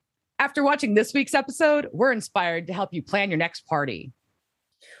After watching this week's episode, we're inspired to help you plan your next party.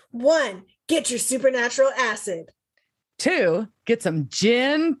 1, get your supernatural acid. 2, get some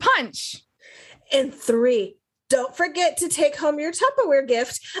gin punch. And 3, don't forget to take home your Tupperware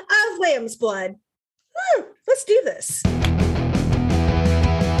gift of lamb's blood. Let's do this.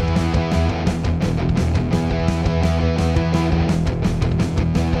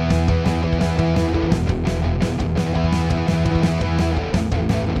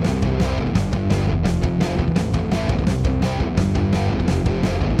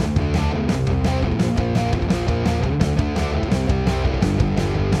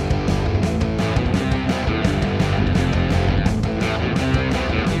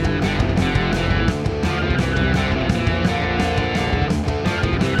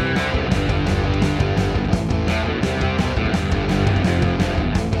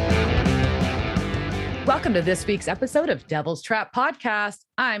 Welcome to this week's episode of Devil's Trap Podcast.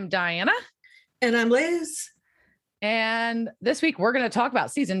 I'm Diana. And I'm Liz. And this week we're going to talk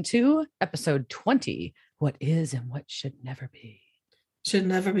about season 2, episode 20. What is and what should never be. Should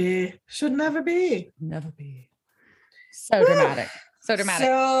never be. Should never be. Never be. So dramatic. So dramatic.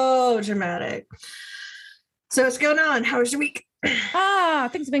 So dramatic. So what's going on? How was your week? Things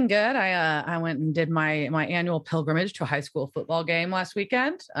have been good. I went and did my annual pilgrimage to a high school football game last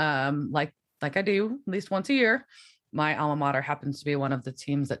weekend. Like I do at least once a year. My alma mater happens to be one of the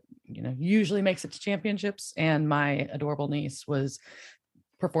teams that, usually makes it to championships. And my adorable niece was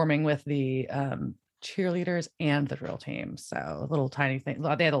performing with the cheerleaders and the drill team. So a little tiny thing. They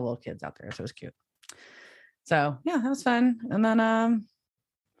had the little kids out there. So it was cute. So yeah, that was fun. And then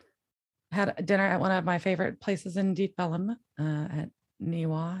had a dinner at one of my favorite places in Deep Ellum at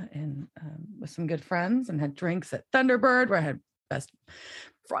Niwa and with some good friends, and had drinks at Thunderbird where I had best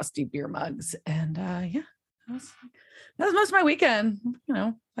frosty beer mugs. And that was most of my weekend.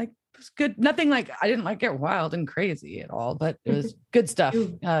 It was good. Nothing like, I didn't get wild and crazy at all, but it was good stuff.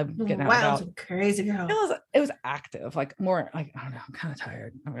 Getting out wild and crazy girl. It was active, more I don't know. I'm kind of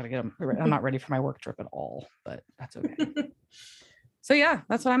tired. I'm not ready for my work trip at all, but that's okay. So yeah,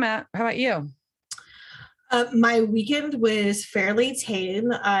 that's what I'm at. How about you? My weekend was fairly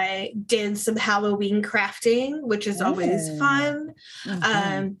tame. I did some Halloween crafting, which is always fun,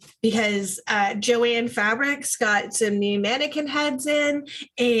 because Joanne Fabrics got some new mannequin heads in,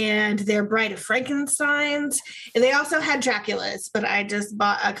 and they're Bride of Frankensteins, and they also had Draculas, but I just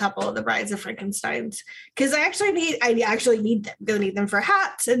bought a couple of the Brides of Frankensteins because I actually need them. Go need them for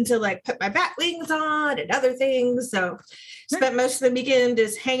hats and to put my bat wings on and other things. So spent most of the weekend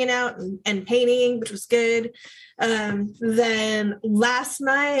just hanging out and painting, which was good. Then last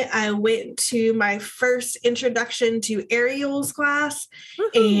night I went to my first introduction to aerials class,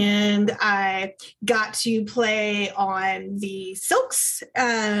 and I got to play on the silks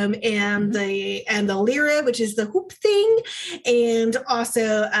and the lyra, which is the hoop thing, and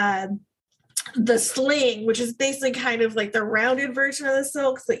also the sling, which is basically kind of like the rounded version of the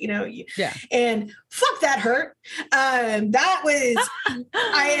silks that and fuck, that hurt. That was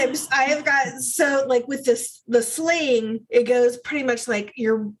I have got, so with the sling, it goes pretty much like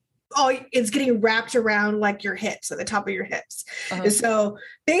it's getting wrapped around your hips, at the top of your hips. And so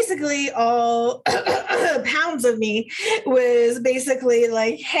basically all pounds of me was basically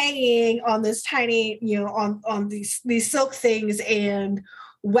hanging on this tiny, on these silk things, and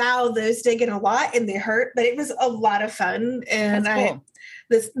wow, those dig in a lot and they hurt, but it was a lot of fun. And that's cool.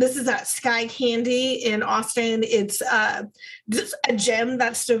 This is at Sky Candy in Austin. It's just a gym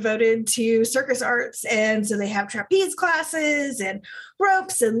that's devoted to circus arts. And so they have trapeze classes and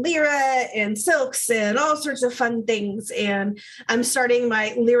ropes and lyra and silks and all sorts of fun things. And I'm starting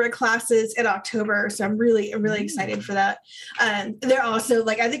my lyra classes in October. So I'm really excited for that. They're also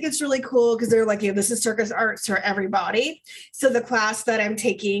I think it's really cool because they're this is circus arts for everybody. So the class that I'm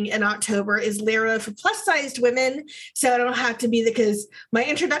taking in October is lyra for plus sized women. So I don't have to be because my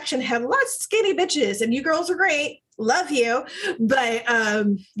introduction had lots of skinny bitches, and you girls are great. Love you. But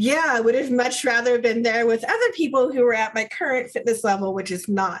I would have much rather been there with other people who are at my current fitness level, which is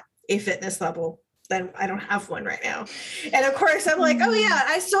not a fitness level. Then I don't have one right now. And of course I'm oh yeah,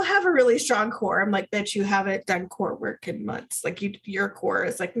 I still have a really strong core. I'm bitch, you haven't done core work in months. Your core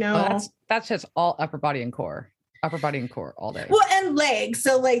is no. That's just all upper body and core. Upper body and core all day. Well, and legs.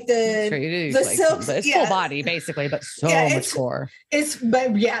 So the silks, it's full body basically, but much core.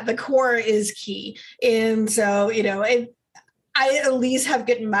 The core is key. And so, I at least have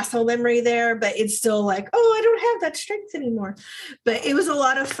good muscle memory there, but it's still like, oh, I don't have that strength anymore. But it was a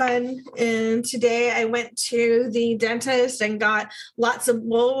lot of fun. And today I went to the dentist and got lots of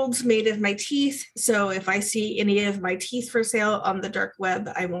molds made of my teeth. So if I see any of my teeth for sale on the dark web,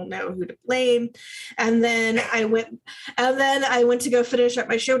 I will know who to blame. And then I went to go finish up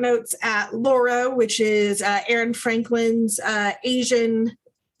my show notes at Laura, which is Aaron Franklin's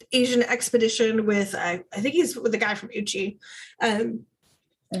Asian expedition with I think he's with the guy from Uchi.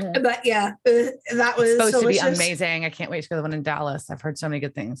 But yeah, that was supposed delicious. to be amazing. I can't wait to go to the one in Dallas. I've heard so many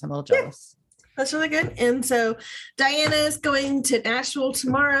good things. I'm a little jealous. That's really good. And so Diana is going to Nashville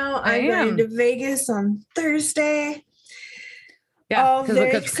tomorrow. I'm going to Vegas on Thursday. Yeah,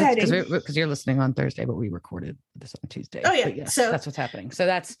 because you're listening on Thursday, but we recorded this on Tuesday. Oh yeah, yes, so that's what's happening. So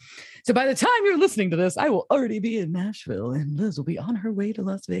by the time you're listening to this, I will already be in Nashville, and Liz will be on her way to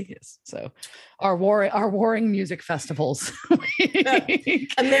Las Vegas. So our warring music festivals.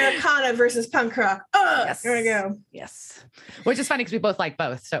 Americana versus punk rock. Oh, yes. There we go. Yes, which is funny because we both like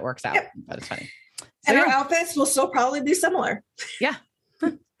both, so it works out. Yep. But it's funny. So, and our outfits will still probably be similar. Yeah,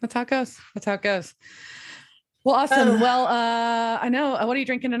 that's how it goes. Well, awesome. I know. What are you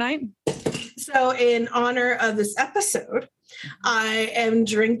drinking tonight? So in honor of this episode, I am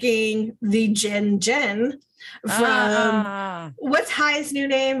drinking the Gin from what's High's new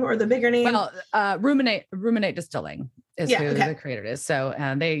name or the bigger name? Well, Ruminate Distilling is who the creator is. So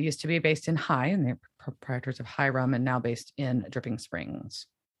they used to be based in High, and they're proprietors of High Rum, and now based in Dripping Springs.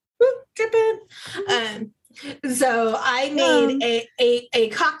 Woo, dripping. So I made a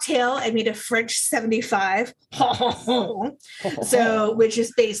cocktail. I made a French 75. So which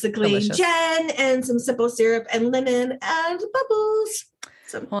is basically delicious. Gin and some simple syrup and lemon and bubbles.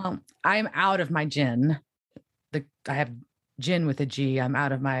 So well, I'm out of my gin. I have gin with a G. I'm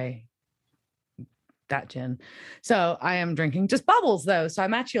out of that gin. So I am drinking just bubbles though. So I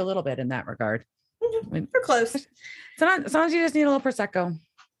match you a little bit in that regard. We're close. Sometimes you just need a little Prosecco.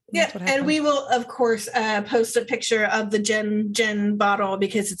 Yeah, and we will, of course, post a picture of the gin bottle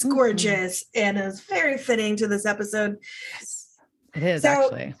because it's gorgeous and is very fitting to this episode. Yes, it is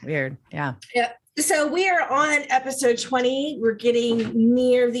actually weird. Yeah. Yeah. So we are on episode 20. We're getting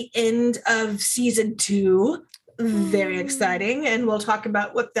near the end of season 2. Very exciting. And we'll talk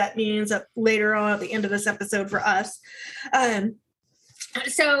about what that means later on at the end of this episode for us.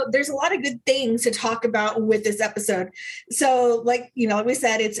 So there's a lot of good things to talk about with this episode. So like we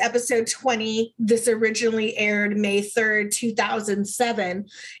said, it's episode 20. This originally aired May 3rd, 2007.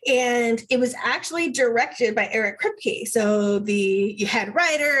 And it was actually directed by Eric Kripke. So the head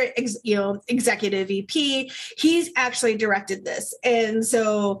writer, executive VP, he's actually directed this. And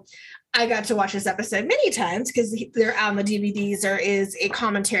so I got to watch this episode many times because they're on the DVDs. There is a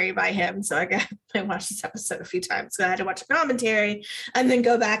commentary by him. So I watched this episode a few times. So I had to watch a commentary and then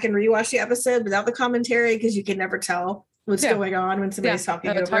go back and rewatch the episode without the commentary because you can never tell what's going on when somebody's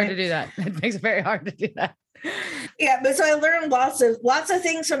talking. It's hard to do that. It makes it very hard to do that. Yeah, but so I learned lots of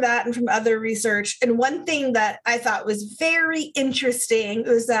things from that and from other research. And one thing that I thought was very interesting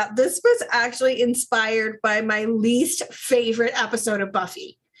was that this was actually inspired by my least favorite episode of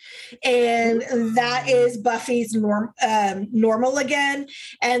Buffy. And that is Buffy's Normal Again.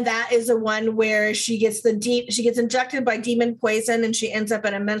 And that is the one where she gets injected by demon poison and she ends up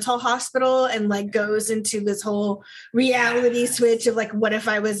in a mental hospital and like goes into this whole reality switch of like, what if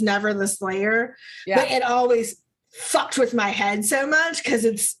I was never the Slayer? Yeah. But it always fucked with my head so much because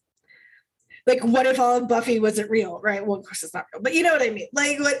it's like, what if all of Buffy wasn't real? Right. Well, of course it's not real, but you know what I mean?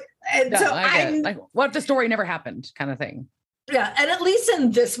 Like what? And so like, what if the story never happened kind of thing? Yeah, and at least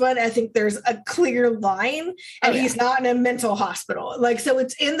in this one, I think there's a clear line, and he's not in a mental hospital. Like, so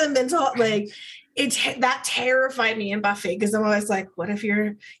it's in the mental, like, that terrified me in Buffy because I'm always like, what if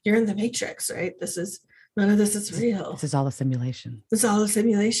you're in the Matrix, right? None of this is real. This is all a simulation. It's all a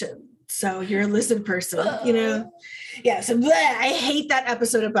simulation. So you're a lizard person, Yeah, so I hate that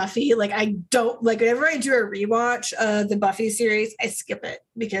episode of Buffy. Like, I don't like whenever I do a rewatch of the Buffy series, I skip it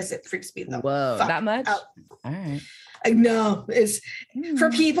because it freaks me the fuck that much out. All right. No, it's for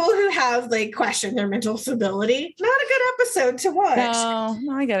people who have like questioned their mental stability. Not a good episode to watch.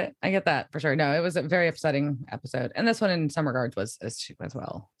 No, I get it. I get that for sure. No, it was a very upsetting episode, and this one, in some regards, was as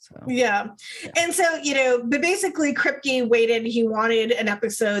well. So yeah. And so but basically, Kripke waited. He wanted an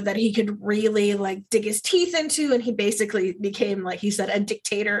episode that he could really like dig his teeth into, and he basically became, like he said, a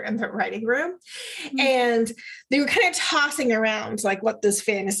dictator in the writing room. And they were kind of tossing around like what this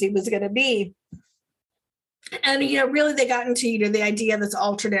fantasy was going to be. And, really they got into, the idea of this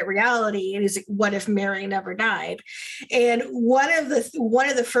alternate reality. And he's like, what if Mary never died? And one of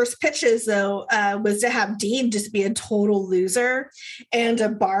the first pitches, though, was to have Dean just be a total loser and a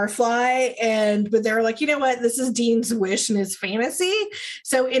barfly. But they were like, you know what? This is Dean's wish and his fantasy.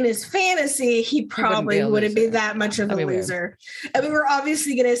 So in his fantasy, he probably wouldn't be that much of a loser. And we were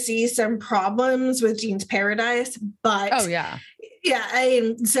obviously going to see some problems with Dean's Paradise, but oh yeah.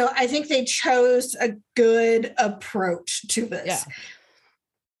 Yeah, so I think they chose a good approach to this.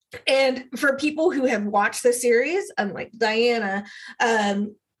 Yeah. And for people who have watched the series, unlike Diana,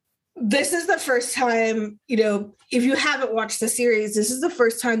 this is the first time, if you haven't watched the series, this is the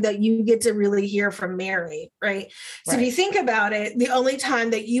first time that you get to really hear from Mary, right? So if you think about it, the only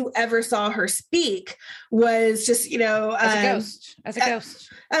time that you ever saw her speak was just, as a ghost.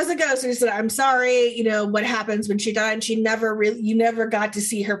 As a ghost, and she said, I'm sorry, what happens when she died. You never got to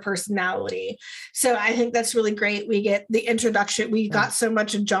see her personality. So I think that's really great. We get the introduction. We got so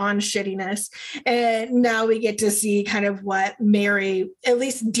much of John's shittiness, and now we get to see kind of what Mary, at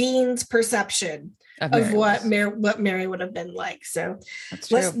least Dean's perception of what Mary would have been like. So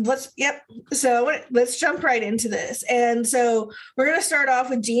So let's jump right into this. And so we're going to start off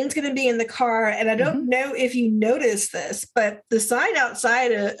with Dean's going to be in the car. And I don't know if you noticed this, but the sign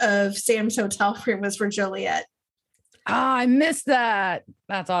outside of Sam's hotel room was for Joliet. I missed that.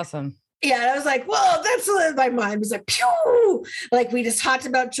 That's awesome. Yeah, and I was like, well, that's what my mind was like, pew! Like we just talked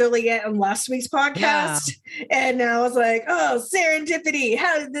about Joliet on last week's podcast. Yeah. And now I was like, oh, serendipity.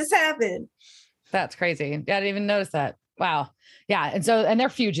 How did this happen? That's crazy. I didn't even notice that. Wow. Yeah. And they're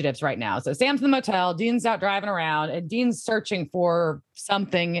fugitives right now. So Sam's in the motel, Dean's out driving around, and Dean's searching for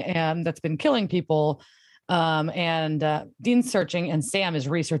something that's been killing people. Dean's searching, and Sam is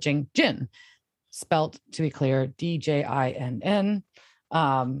researching gin, spelt, to be clear, DJINN.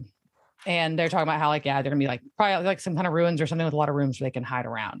 And they're talking about how they're gonna be probably some kind of ruins or something with a lot of rooms where they can hide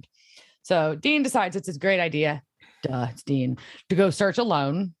around. So Dean decides it's a great idea. It's Dean, to go search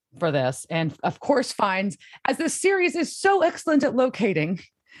alone for this, and of course finds, as this series is so excellent at locating,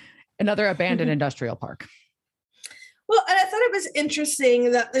 another abandoned industrial park. Well, and I thought it was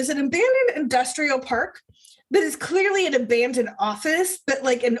interesting that there's an abandoned industrial park, but it's clearly an abandoned office, but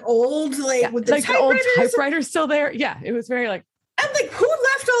an old with the old typewriter still there. Yeah, it was very I'm like, who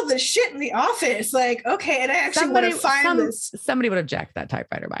left all this shit in the office? Okay, and I actually want to find this. Somebody would have jacked that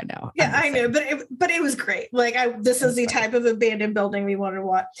typewriter by now. Yeah, I know, but it was great. This is the type of abandoned building we want to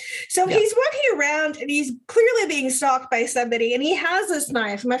watch. So he's walking around, and he's clearly being stalked by somebody, and he has this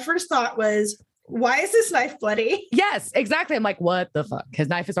knife. My first thought was, why is this knife bloody? Yes, exactly. I'm like, what the fuck? His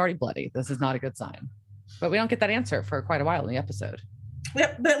knife is already bloody. This is not a good sign. But we don't get that answer for quite a while in the episode.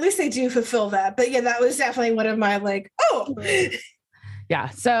 Yep, but at least they do fulfill that. But yeah, that was definitely one of my oh. Yeah.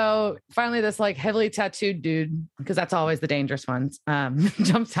 So finally, this heavily tattooed dude, because that's always the dangerous ones,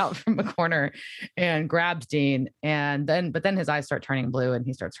 jumps out from a corner and grabs Dean. But then his eyes start turning blue, and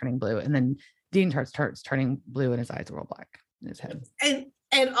he starts turning blue. And then Dean starts turning blue, and his eyes are all black in his head.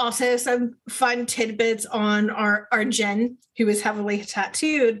 And also some fun tidbits on our Jen, who was heavily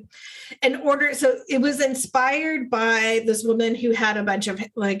tattooed. So it was inspired by this woman who had a bunch of,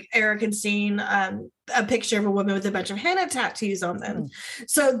 Eric had seen a picture of a woman with a bunch of henna tattoos on them.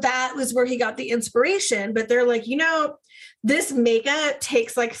 So that was where he got the inspiration. But they're like, this makeup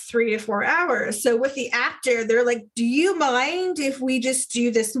takes 3 to 4 hours. So with the actor, they're like, do you mind if we just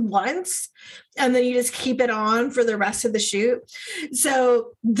do this once and then you just keep it on for the rest of the shoot?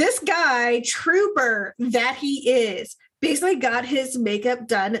 So this guy, trooper that he is, basically got his makeup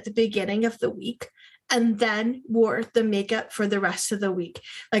done at the beginning of the week and then wore the makeup for the rest of the week.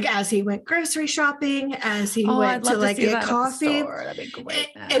 As he went grocery shopping, as he went to get coffee. That'd be great.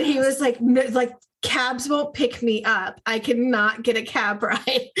 And he was cabs won't pick me up. I cannot get a cab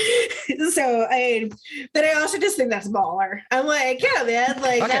ride. But I also just think that's baller. I'm like, yeah, man,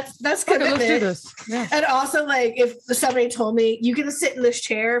 that's commitment. Let's do this. Yeah. And also if somebody told me you can sit in this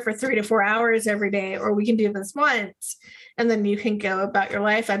chair for 3 to 4 hours every day, or we can do this once, and then you can go about your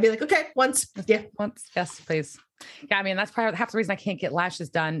life, I'd be like, okay, once. Yeah. Once. Yes, please. Yeah. I mean, that's probably half the reason I can't get lashes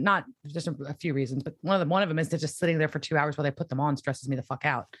done. Not just a few reasons, but one of them is that just sitting there for 2 hours while they put them on stresses me the fuck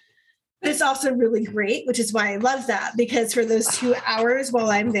out. But it's also really great, which is why I love that, because for those 2 hours while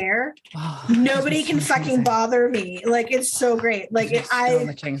I'm there, nobody can fucking bother me. It's so great. So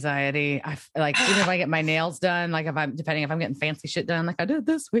much anxiety. I even if I get my nails done, if I'm getting fancy shit done, I did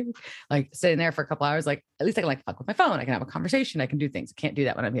this week, sitting there for a couple hours, at least I can fuck with my phone. I can have a conversation. I can do things. I can't do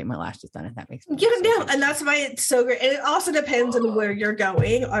that when I'm getting my lashes done. And that makes me and that's why it's so great. And it also depends on where you're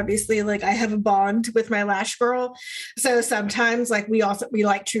going. Obviously, I have a bond with my lash girl. So sometimes we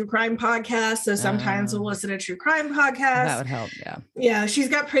like true crime podcasts. podcasts. So sometimes we'll listen to true crime podcasts. That would help. Yeah. Yeah. She's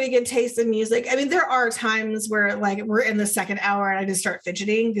got pretty good taste in music. I mean, there are times where like we're in the second hour and I just start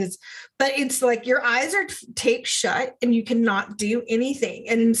fidgeting but it's like your eyes are taped shut and you cannot do anything.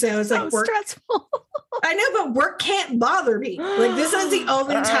 And so it's like work. Stressful. I know, but work can't bother me. Like this is the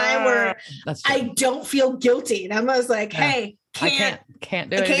only time where I don't feel guilty. And I'm always like, hey, can't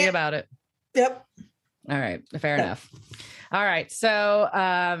do anything about it. Yep. All right. Fair enough. All right. So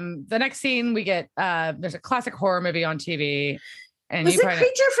the next scene we get, there's a classic horror movie on TV. And was it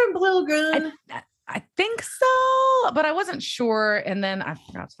Creature from Blue Lagoon? I think so, but I wasn't sure. And then I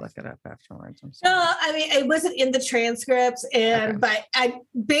forgot to look it up afterwards. No, I mean, it wasn't in the transcripts. But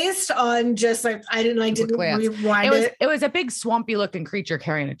based on just like, I didn't rewind it. It was a big swampy looking creature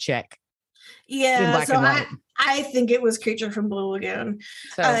carrying a chick. Yeah. So I think it was Creature from Blue Lagoon.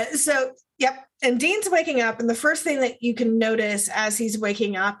 So yep. And Dean's waking up. And the first thing that you can notice as he's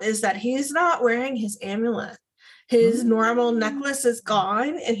waking up is that he's not wearing his amulet. His normal necklace is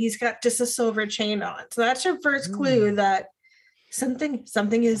gone and he's got just a silver chain on. So that's your first clue that something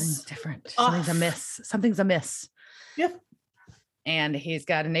is different. Off. Something's amiss. Yep. And he's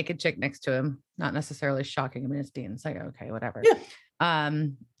got a naked chick next to him. Not necessarily shocking. I mean, it's Dean. It's like, okay, whatever. Yeah.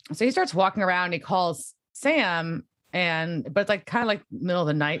 So he starts walking around. He calls Sam but it's like kind of like middle of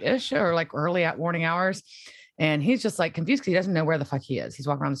the night-ish or like early at morning hours. And he's just like confused because he doesn't know where the fuck he is. He's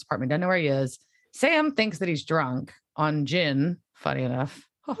walking around this apartment, doesn't know where he is. Sam thinks that he's drunk on gin, funny enough.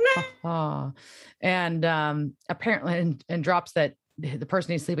 And apparently and drops that the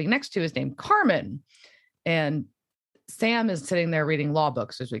person he's sleeping next to is named Carmen. And Sam is sitting there reading law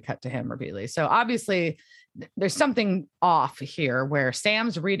books as we cut to him repeatedly. So obviously there's something off here where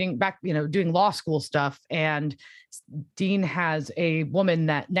Sam's reading back, doing law school stuff. And Dean has a woman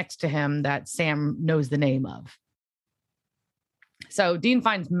that next to him that Sam knows the name of. So Dean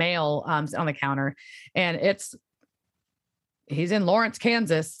finds mail on the counter and he's in Lawrence,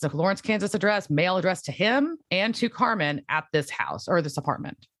 Kansas. So Lawrence, Kansas address, mail addressed to him and to Carmen at this house or this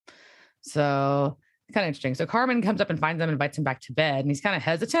apartment. So kind of interesting. So Carmen comes up and finds him, invites him back to bed, and he's kind of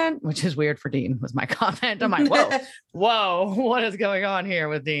hesitant, which is weird for Dean, was my comment. I'm like, whoa, what is going on here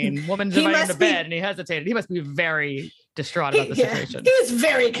with Dean? Woman's inviting him to bed and he hesitated. He must be very distraught about the situation. He was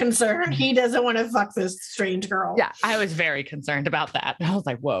very concerned. He doesn't want to fuck this strange girl. Yeah, I was very concerned about that. I was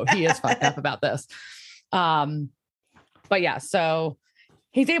like, whoa, he is fucked up about this. But yeah, so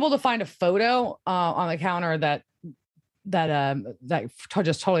he's able to find a photo on the counter that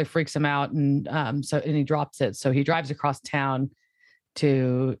just totally freaks him out, and he drops it. So he drives across town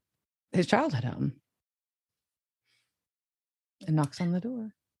to his childhood home and knocks on the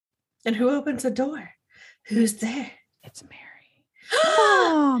door. And who opens the door? Who's there? It's Mary.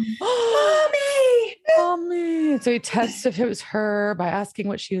 Mommy. So he tests if it was her by asking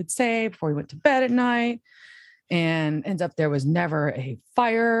what she would say before he went to bed at night, and ends up there was never a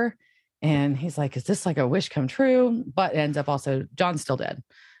fire. And he's like, is this like a wish come true? But ends up also John's still dead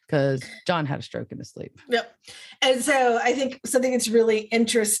because John had a stroke in his sleep. Yep. And so I think something that's really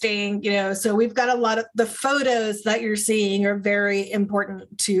interesting, so we've got a lot of the photos that you're seeing are very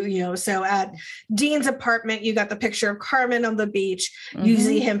important to, so at Dean's apartment, you got the picture of Carmen on the beach. Mm-hmm. You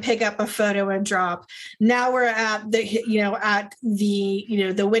see him pick up a photo and drop. Now we're at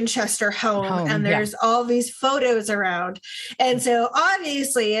the Winchester home and there's all these photos around. And so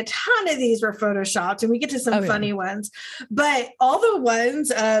obviously a ton of these were photoshopped and we get to some funny ones, but all the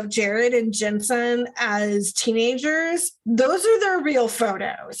ones of Jared and Jensen as teenagers, those are their real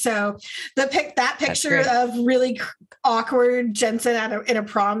photos. So that picture of really awkward Jensen in a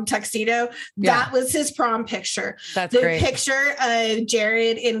prom tuxedo, that was his prom picture. That's the great. Picture of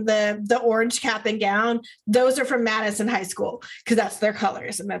Jared in the orange cap and gown, those are from Madison High School because that's their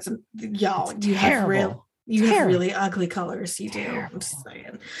colors. And that's you have really ugly colors. You do. I'm just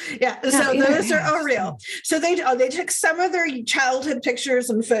saying. Yeah. So those are real. So they took some of their childhood pictures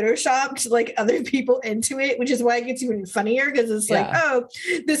and photoshopped like other people into it, which is why it gets even funnier because it's like, oh,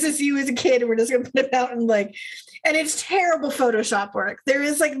 this is you as a kid. And we're just going to put it out and it's terrible Photoshop work. There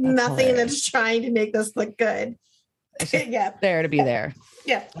is nothing hilarious. That's trying to make this look good. It's just there to be there.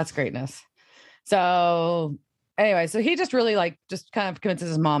 Yeah. That's greatness. So anyway, so he just really just kind of convinces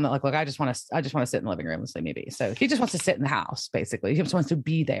his mom that look, I just want to sit in the living room and sleep maybe. So he just wants to sit in the house, basically. He just wants to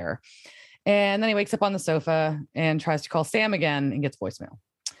be there. And then he wakes up on the sofa and tries to call Sam again and gets voicemail.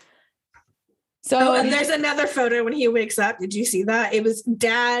 So and there's another photo when he wakes up. Did you see that? It was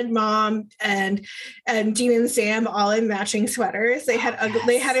Dad, Mom, and Dean and Sam all in matching sweaters. They had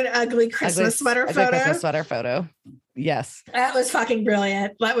they had an ugly Christmas sweater photo. Yes. That was fucking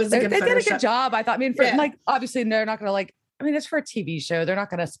brilliant. That was a good They did a good job. I thought, obviously they're not going to I mean, it's for a TV show. They're not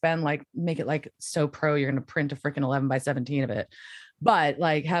going to spend like, make it like so pro. You're going to print a freaking 11 by 17 of it. But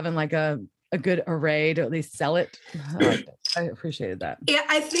like having like a good array to at least sell it. I appreciated that. Yeah,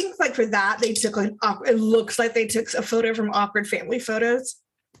 I think like for that, they took like, it looks like they took a photo from Awkward Family Photos.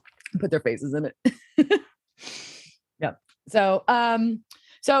 Put their faces in it. Yep. So,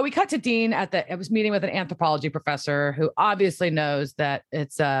 so we cut to Dean I was meeting with an anthropology professor who obviously knows that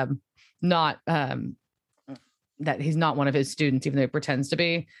it's not, that he's not one of his students, even though he pretends to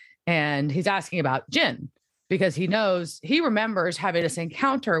be. And he's asking about Jinn because he remembers having this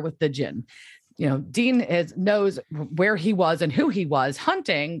encounter with the Jinn. You know, Dean knows where he was and who he was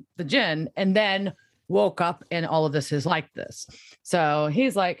hunting the Jinn, and then woke up and all of this is like this. So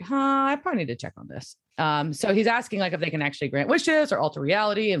he's like, I probably need to check on this. So he's asking like if they can actually grant wishes or alter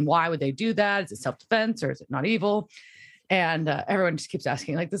reality, and why would they do that? Is it self-defense or is it not evil? And everyone just keeps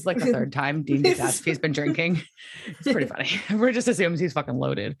asking, like, this is like the third time Dean gets asked if he's been drinking. It's pretty funny. Everyone just assumes he's fucking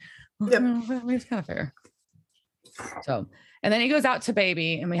loaded. Yep. Well, it's kind of fair. So, and then he goes out to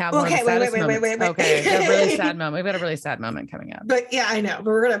baby, and we have wait. Okay, a really sad moment. We've got a really sad moment coming up. But yeah, I know. But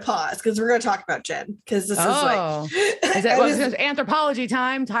we're gonna pause because we're gonna talk about Jinn, because this is like is anthropology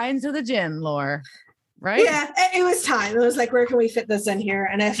time, tie into the Jinn lore, right? Yeah, it was time. It was like, where can we fit this in here?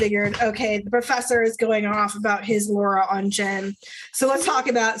 And I figured, okay, the professor is going off about his lore on Jinn, so let's talk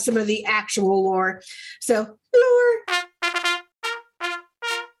about some of the actual lore. So lore.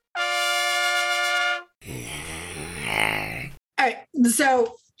 All right,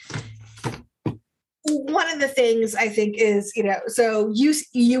 so one of the things I think is, so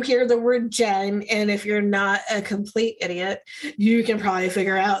you hear the word Jinn, and if you're not a complete idiot, you can probably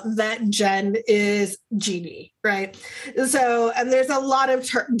figure out that Jinn is genie, right? So, and there's a lot of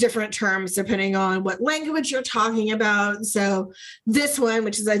different terms depending on what language you're talking about. So this one,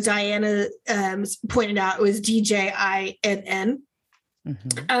 which is as Diana pointed out, was DJINN.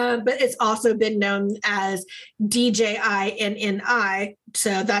 Mm-hmm. But it's also been known as DJINNI.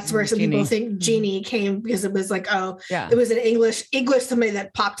 So that's where some people think genie came, because it was like, it was an English somebody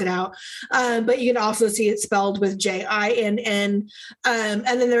that popped it out. But you can also see it spelled with JINN. And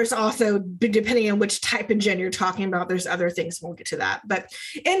then there's also, depending on which type of Jinn you're talking about, there's other things. We'll get to that. But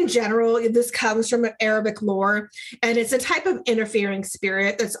in general, this comes from Arabic lore, and it's a type of interfering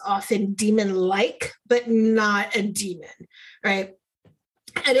spirit that's often demon-like, but not a demon, right?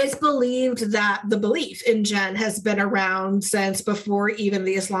 It is believed that the belief in Jinn has been around since before even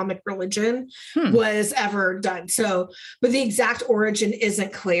the Islamic religion was ever done. So, but the exact origin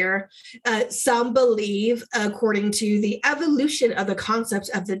isn't clear. Some believe, according to the evolution of the concept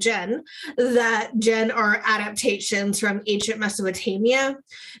of the Jinn, that Jinn are adaptations from ancient Mesopotamia,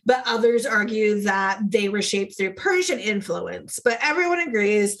 but others argue that they were shaped through Persian influence. But everyone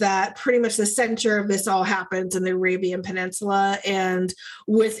agrees that pretty much the center of this all happens in the Arabian Peninsula and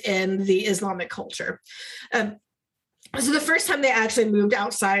within the Islamic culture. So the first time they actually moved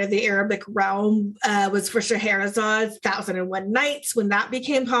outside of the Arabic realm was for Shahrazad's 1001 Nights, when that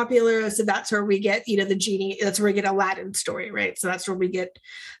became popular. So that's where we get, the genie. That's where we get Aladdin's story, right? So that's where we get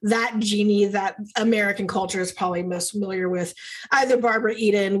that genie that American culture is probably most familiar with. Either Barbara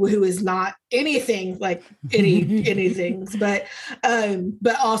Eden, who is not anything like anything, but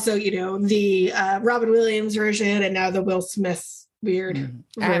also, the Robin Williams version, and now the Will Smith weird version.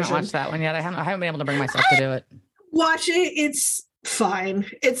 I haven't watched that one yet. I haven't been able to bring myself to do it. Watch it. It's fine.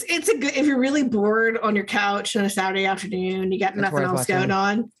 It's a good, if you're really bored on your couch on a Saturday afternoon, you got nothing else going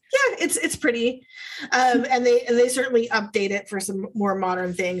on. Yeah, it's pretty. And they certainly update it for some more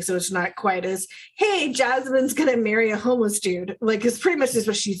modern things, so it's not quite as, hey, Jasmine's gonna marry a homeless dude. Like, it's pretty much just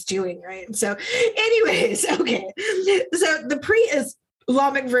what she's doing, right? So anyways, okay. So the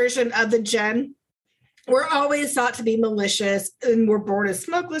pre-Islamic version of the Jinn were always thought to be malicious and were born as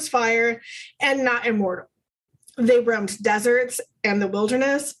smokeless fire and not immortal. They roamed deserts and the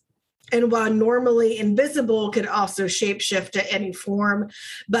wilderness, and while normally invisible, could also shapeshift to any form.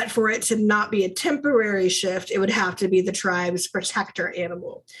 But for it to not be a temporary shift, it would have to be the tribe's protector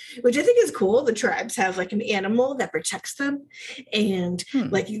animal, which I think is cool. The tribes have like an animal that protects them. And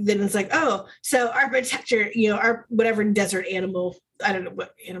like, then it's like, oh, so our protector, our whatever desert animal, I don't know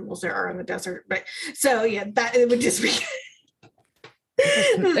what animals there are in the desert, but so yeah, that it would just be.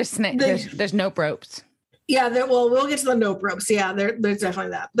 There's snakes. There's no ropes. Yeah, well, we'll get to the nope ropes. Yeah, there's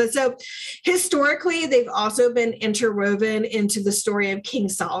definitely that. But so historically, they've also been interwoven into the story of King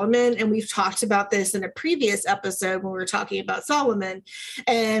Solomon. And we've talked about this in a previous episode when we were talking about Solomon.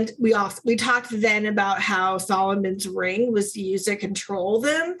 And we talked then about how Solomon's ring was used to control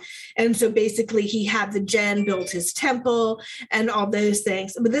them. And so basically he had the Jinn build his temple and all those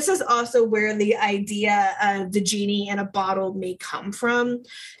things. But this is also where the idea of the genie in a bottle may come from.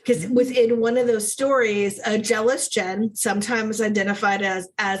 Because within one of those stories, a jealous Jinn, sometimes identified as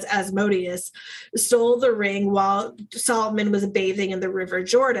Asmodeus, stole the ring while Solomon was bathing in the River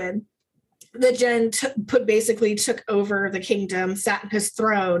Jordan. The Jinn basically took over the kingdom, sat in his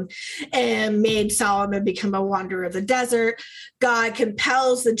throne, and made Solomon become a wanderer of the desert. God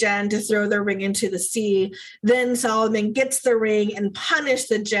compels the Jinn to throw the ring into the sea. Then Solomon gets the ring and punished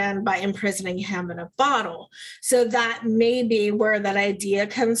the Jinn by imprisoning him in a bottle. So that may be where that idea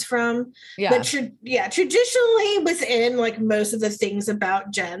comes from. Yeah. But traditionally within like most of the things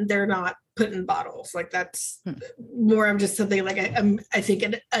about Jinn, they're not put in bottles. Like that's more of just something like I think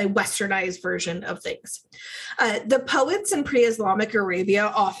a westernized version of things. The poets in pre-Islamic Arabia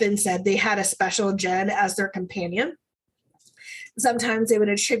often said they had a special Jinn as their companion. Sometimes they would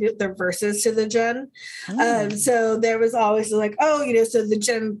attribute their verses to the Jinn. So there was always like, so the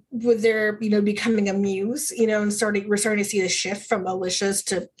Jinn with their, becoming a muse, and we're starting to see the shift from malicious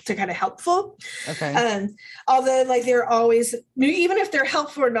to kind of helpful. Okay. Although like they're always, even if they're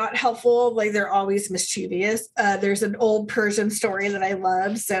helpful or not helpful, like they're always mischievous. There's an old Persian story that I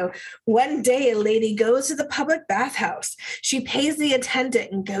love. So one day a lady goes to the public bathhouse. She pays the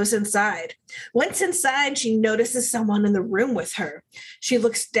attendant and goes inside. Once inside, she notices someone in the room with her. She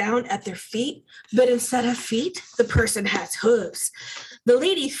looks down at their feet, but instead of feet, the person has hooves. The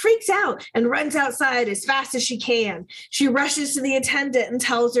lady freaks out and runs outside as fast as she can. She rushes to the attendant and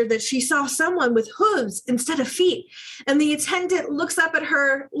tells her that she saw someone with hooves instead of feet. And the attendant looks up at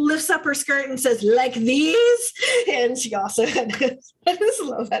her, lifts up her skirt and says, "Like these?" And she also, I just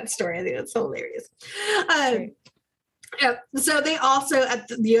love that story. I think that's hilarious. Yeah. So they also, at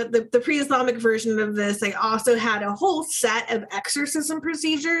the pre-Islamic version of this, they also had a whole set of exorcism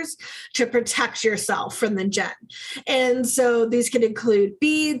procedures to protect yourself from the Jinn. And so these could include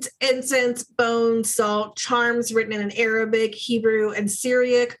beads, incense, bones, salt, charms written in Arabic, Hebrew, and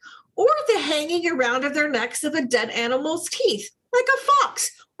Syriac, or the hanging around of their necks of a dead animal's teeth, like a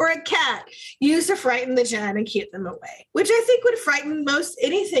fox or a cat, used to frighten the Jinn and keep them away, which I think would frighten most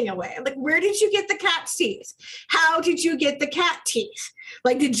anything away. Like, where did you get the cat's teeth? How did you get the cat teeth?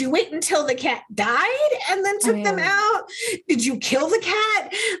 Like, did you wait until the cat died and then took them out? Did you kill the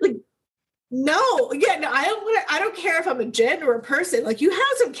cat? Like, no, I don't care if I'm a Jinn or a person. Like, you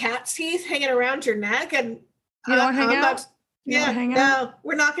have some cat's teeth hanging around your neck, and you don't hang out. No,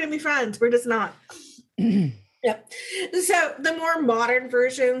 we're not going to be friends. We're just not. Yep. So the more modern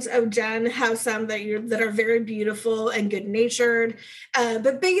versions of Jinn have some that are very beautiful and good natured.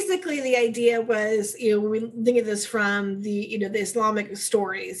 But basically the idea was, when we think of this from the Islamic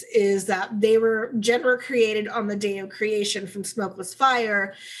stories, is that Jinn were created on the day of creation from smokeless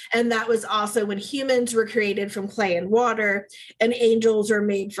fire. And that was also when humans were created from clay and water, and angels were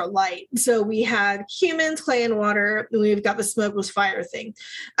made for light. So we had humans, clay and water, and we've got the smokeless fire thing.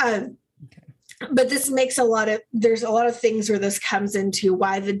 But this makes there's a lot of things where this comes into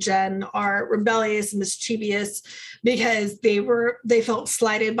why the Jinn are rebellious and mischievous, because they felt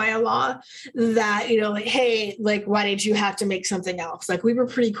slighted by a law that, like, hey, like, why did you have to make something else? Like, we were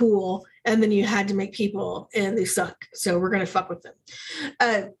pretty cool, and then you had to make people and they suck. So we're going to fuck with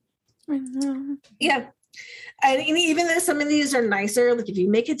them. Yeah. And even though some of these are nicer, like if you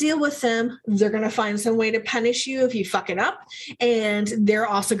make a deal with them, they're going to find some way to punish you if you fuck it up. And they're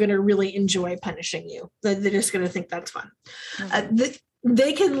also going to really enjoy punishing you. They're just going to think that's fun. Mm-hmm.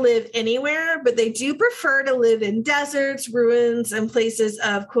 They can live anywhere, but they do prefer to live in deserts, ruins, and places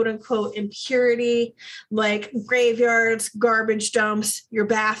of quote unquote impurity, like graveyards, garbage dumps, your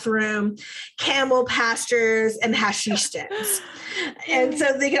bathroom, camel pastures, and hashish dens. And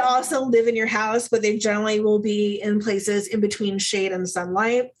so they can also live in your house, but they generally will be in places in between shade and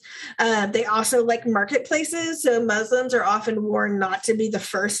sunlight. They also like marketplaces. So Muslims are often warned not to be the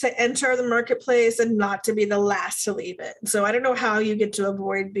first to enter the marketplace and not to be the last to leave it. So I don't know how you get to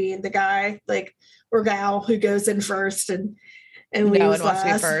avoid being the guy or gal who goes in first and leaves last.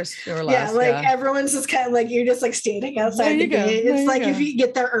 To be first or last. Everyone's just kind of like, you're just like standing outside the gate. It's like if you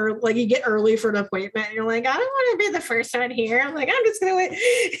get there early, like you get early for an appointment, and you're like, I don't want to be the first one here. I'm like, I'm just gonna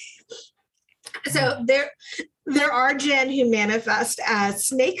wait. So there are Jinn who manifest as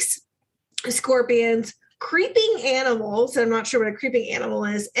snakes, scorpions, creeping animals. I'm not sure what a creeping animal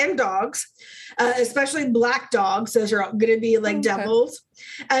is, and dogs, especially black dogs. Those are going to be like devils,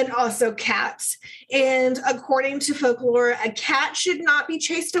 and also cats. And according to folklore, a cat should not be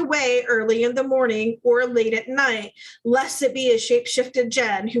chased away early in the morning or late at night, lest it be a shape-shifted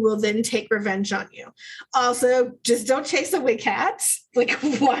Jen who will then take revenge on you. Also, just don't chase away cats. Like,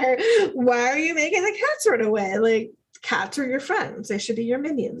 why are you making the cats run away? Like, cats are your friends. They should be your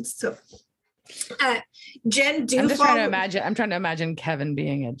minions. So Jen, I'm trying to imagine Kevin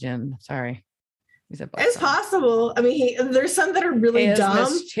being a Jen. Sorry. It's possible. I mean, there's some that are really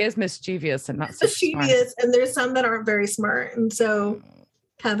dumb. He is mischievous and not so mischievous, and there's some that aren't very smart. And so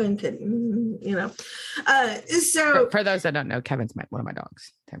Kevin could, so for those that don't know, Kevin's one of my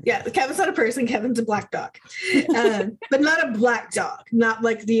dogs. Yeah, Kevin's not a person. Kevin's a black dog, but not a black dog. Not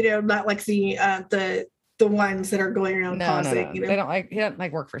like the ones that are going around causing. No. They don't like. He doesn't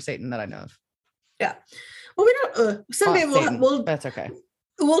like work for Satan that I know of. Yeah. Well, we don't. Someday we'll. That's okay.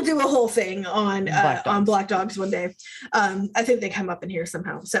 We'll do a whole thing on black dogs one day. I think they come up in here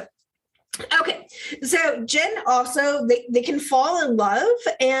somehow. So, okay. So Jen also, they can fall in love,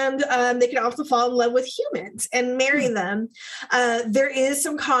 and they can also fall in love with humans and marry them. There is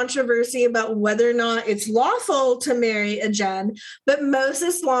some controversy about whether or not it's lawful to marry a Jen, but most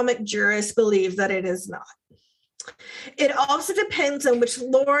Islamic jurists believe that it is not. It also depends on which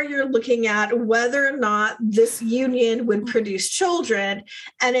lore you're looking at, whether or not this union would produce children,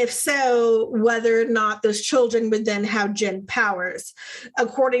 and if so, whether or not those children would then have Jinn powers.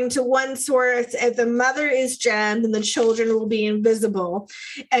 According to one source, if the mother is Jinn, then the children will be invisible.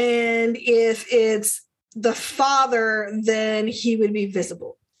 And if it's the father, then he would be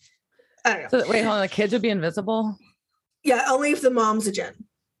visible. I don't know. So wait, hold on. The kids would be invisible? Yeah, only if the mom's a Jinn.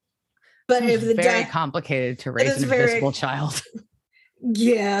 But if the very complicated to raise an invisible child.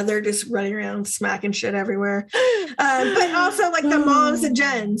 Yeah, they're just running around smacking shit everywhere. But also, like, the mom's a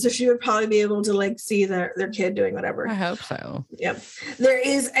Jen, so she would probably be able to like see their kid doing whatever. I hope so. Yep. There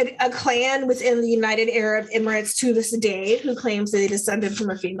is a clan within the United Arab Emirates to this day who claims they descended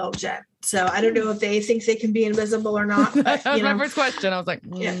from a female Jen. So I don't know if they think they can be invisible or not. But, that was my first question. I was like,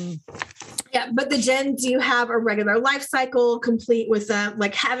 Yeah, but the Jinn do have a regular life cycle complete with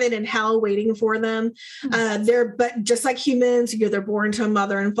like heaven and hell waiting for them. But just like humans, they're born to a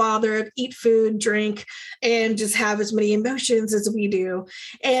mother and father, eat food, drink, and just have as many emotions as we do.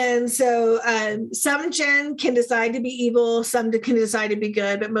 And so some Jinn can decide to be evil, some can decide to be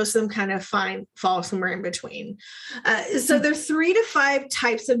good, but most of them kind of fall somewhere in between. So there's 3 to 5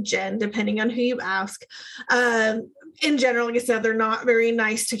 types of Jinn, depending on who you ask. In general, like I said, they're not very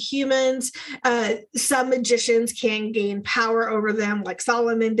nice to humans. Some magicians can gain power over them, like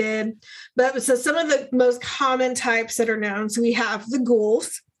Solomon did. But so some of the most common types that are known, so we have the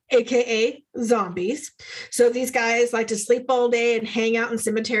ghouls, aka zombies. So these guys like to sleep all day and hang out in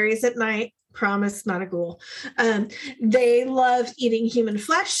cemeteries at night. Promise, not a ghoul. They love eating human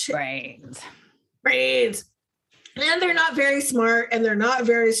flesh. Brains. And they're not very smart and they're not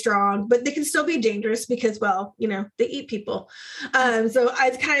very strong, but they can still be dangerous because, well, they eat people. So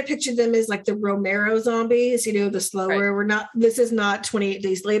I kind of pictured them as like the Romero zombies, the slower. This is not 28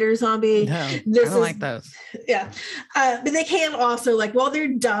 Days Later zombie. No, I don't like those. Yeah. But they can also they're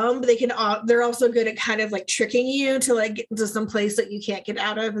dumb, but they're also good at kind of like tricking you to like get into some place that you can't get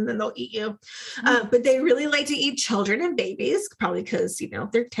out of, and then they'll eat you. But they really like to eat children and babies, probably because,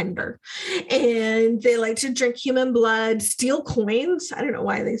 they're tender, and they like to drink human blood, steal coins. I don't know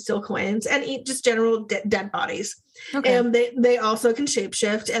why they steal coins, and eat just general dead bodies. Okay. And they also can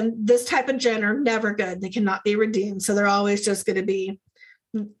shapeshift. And this type of Jinn are never good. They cannot be redeemed. So they're always just going to be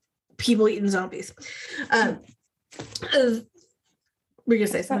people eating zombies. Were you going to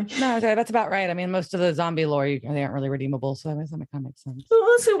say something? No, that's about right. I mean, most of the zombie lore, they aren't really redeemable. So that kind of makes sense. Well,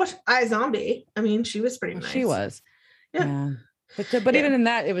 let's see what iZombie. I mean, she was pretty nice. She was. Yeah. But even in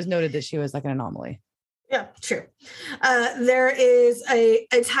that, it was noted that she was like an anomaly. Yeah, true. There is a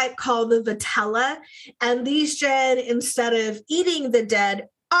type called the Vitella, and these Jinn, instead of eating the dead,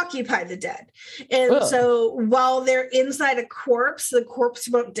 occupy the dead. And so while they're inside a corpse, the corpse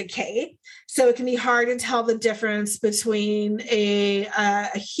won't decay. So it can be hard to tell the difference between a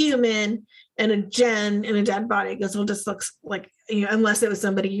human and a Jinn in a dead body, because it just looks like, unless it was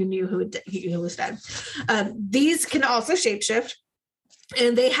somebody you knew who was dead. These can also shapeshift.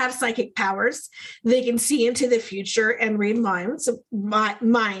 And they have psychic powers. They can see into the future and read minds, not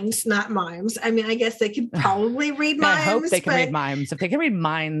mimes. I mean, I guess they could probably read mimes. I hope they can read mimes. If they can read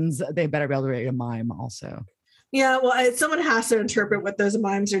minds, they better be able to read a mime also. Yeah, well, someone has to interpret what those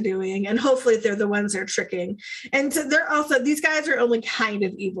mimes are doing, and hopefully they're the ones they're tricking. And so they're also, these guys are only kind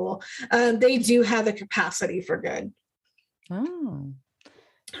of evil. They do have the capacity for good. Oh.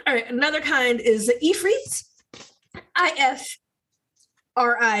 All right, another kind is the Ifrits,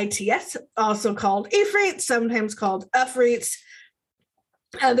 Ifrits, also called Ifrits, sometimes called Afrits.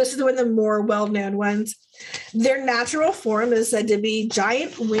 This is one of the more well-known ones. Their natural form is said to be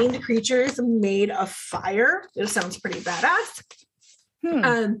giant winged creatures made of fire. This sounds pretty badass.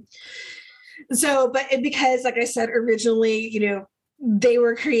 Because, like I said originally, they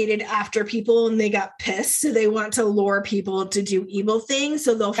were created after people and they got pissed. So they want to lure people to do evil things.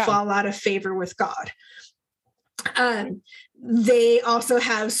 So they'll fall out of favor with God. They also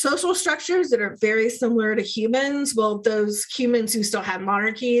have social structures that are very similar to humans. Well, those humans who still have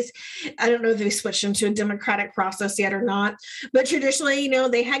monarchies, I don't know if they switched into a democratic process yet or not, but traditionally,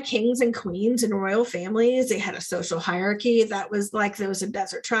 they had kings and queens and royal families. They had a social hierarchy that was like those of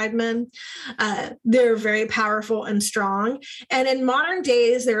desert tribemen. They're very powerful and strong. And in modern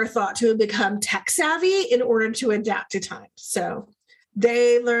days, they're thought to have become tech savvy in order to adapt to times. So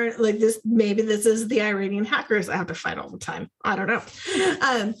they learn like this. Maybe this is the Iranian hackers I have to fight all the time. I don't know.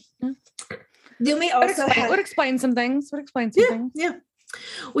 Then we also would explain some things. Yeah.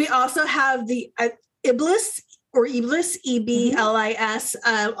 We also have the Iblis or Iblis, Eblis,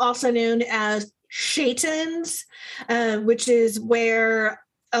 also known as Shaitans, which is where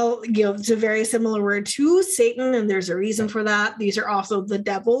it's a very similar word to Satan, and there's a reason for that. These are also the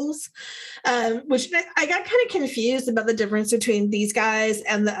devils, which I got kind of confused about the difference between these guys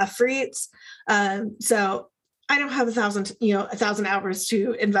and the Afrits. So I don't have 1,000 hours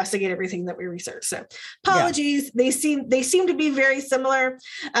to investigate everything that we research. So apologies. Yeah. They seem to be very similar.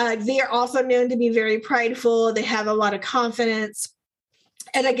 They are also known to be very prideful. They have a lot of confidence.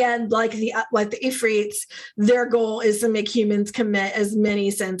 And again, like the Ifrits, their goal is to make humans commit as many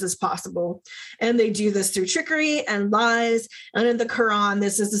sins as possible. And they do this through trickery and lies. And in the Quran,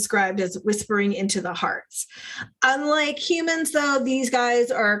 this is described as whispering into the hearts. Unlike humans, though, these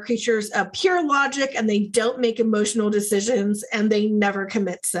guys are creatures of pure logic, and they don't make emotional decisions, and they never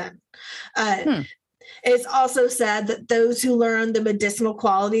commit sin. It's also said that those who learn the medicinal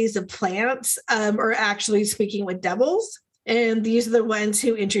qualities of plants are actually speaking with devils. And these are the ones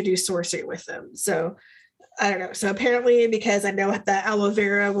who introduce sorcery with them. So I don't know. So apparently, because I know that aloe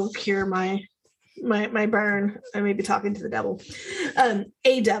vera will cure my burn, I may be talking to the devil.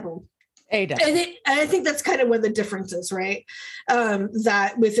 A devil. And I think that's kind of one of the differences, right?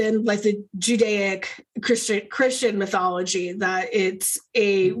 That within like the Judaic Christian mythology, that it's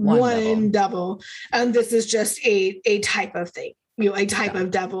a one devil, and this is just a type of thing. A type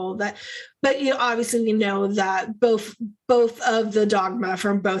of devil that, but obviously we know that both of the dogma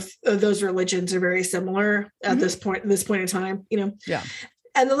from both of those religions are very similar at this point in time. Yeah.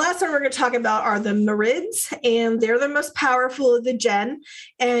 And the last one we're going to talk about are the Marids, and they're the most powerful of the Jinn.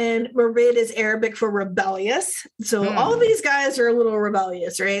 And Marid is Arabic for rebellious. So all of these guys are a little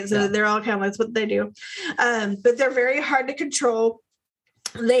rebellious, right? So they're all kind of that's what they do, but they're very hard to control.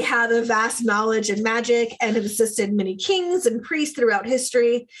 They have a vast knowledge in magic and have assisted many kings and priests throughout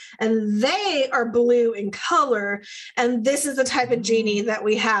history. And they are blue in color. And this is the type of genie that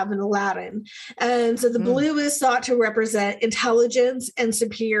we have in Aladdin. And so the blue is thought to represent intelligence and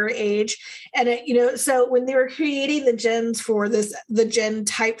superior age. And, so when they were creating the jinns for the jinn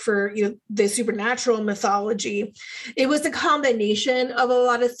type for, the supernatural mythology, it was a combination of a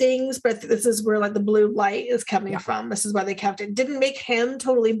lot of things. But this is where like the blue light is coming from. This is why they kept it. Didn't make him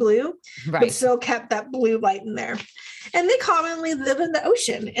totally blue, but still kept that blue light in there. And they commonly live in the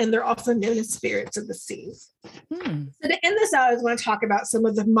ocean, and they're also known as spirits of the sea. So to end this out, I want to talk about some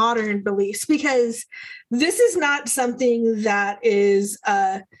of the modern beliefs, because this is not something that is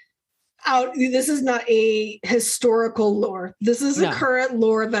this is not a historical lore. This is a current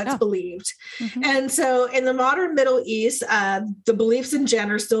lore that's believed. And so in the modern Middle East, the beliefs in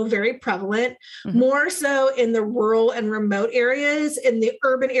Jinn are still very prevalent, more so in the rural and remote areas. In the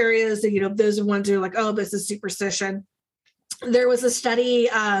urban areas, those are ones who are like, oh, this is superstition. There was a study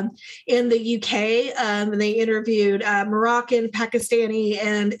in the UK, and they interviewed Moroccan, Pakistani,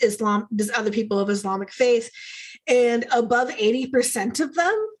 and other people of Islamic faith, and above 80% of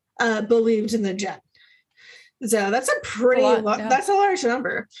them believed in the Jinn. So that's a pretty that's a large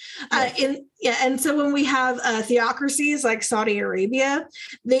number. And so when we have theocracies like Saudi Arabia,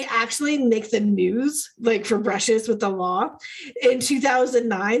 they actually make the news like for brushes with the law. In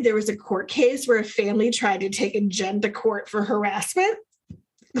 2009, there was a court case where a family tried to take a Jinn to court for harassment,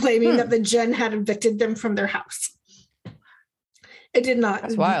 claiming that the Jinn had evicted them from their house. It did not.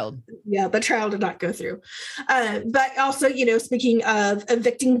 That's wild. Yeah, the trial did not go through. But also, speaking of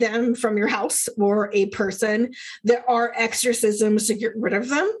evicting them from your house or a person, there are exorcisms to get rid of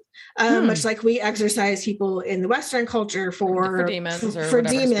them. Much like we exorcise people in the Western culture for demons or for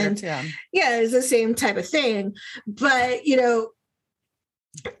demons. Spirits, yeah, it's the same type of thing. But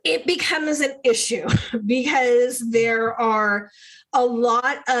it becomes an issue because there are a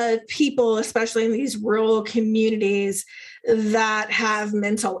lot of people, especially in these rural communities, that have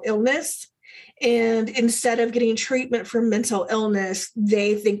mental illness. And instead of getting treatment for mental illness,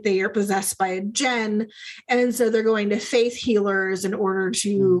 they think they are possessed by a jinn. And so they're going to faith healers in order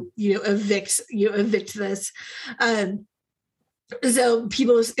to, evict this. So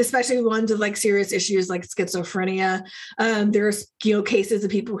people, especially ones with like serious issues like schizophrenia, there's cases of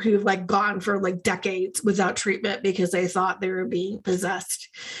people who've like gone for like decades without treatment because they thought they were being possessed.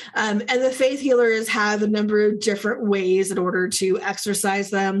 And the faith healers have a number of different ways in order to exorcise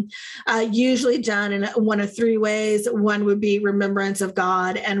them, usually done in one of three ways. One would be remembrance of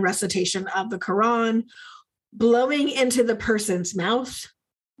God and recitation of the Quran, blowing into the person's mouth.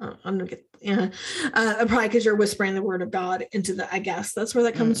 I'm gonna get probably because you're whispering the word of God into the, I guess that's where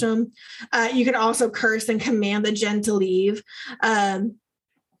that comes from. You can also curse and command the jinn to leave, and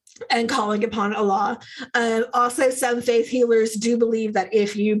calling upon Allah. Also, some faith healers do believe that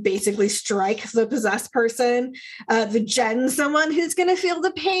if you basically strike the possessed person, the jinn's someone who's going to feel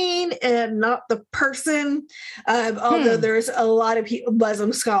the pain and not the person. Although there's a lot of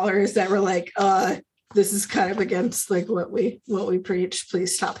Muslim scholars that were like, this is kind of against like what we preach.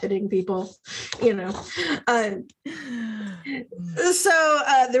 Please stop hitting people, So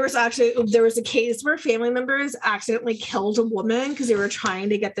there was a case where family members accidentally killed a woman because they were trying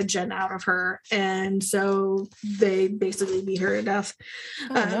to get the jinn out of her, and so they basically beat her to death.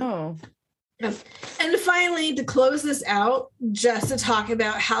 No. And finally, to close this out, just to talk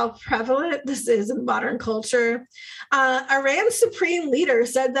about how prevalent this is in modern culture, Iran's supreme leader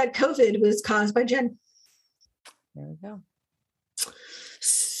said that COVID was caused by jinn. There we go.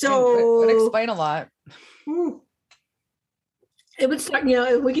 So it would explain a lot. It would start,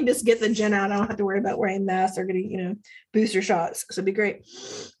 if we can just get the jinn out, I don't have to worry about wearing masks or getting, booster shots. So it'd be great.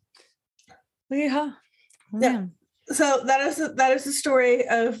 Yeah. So that is the story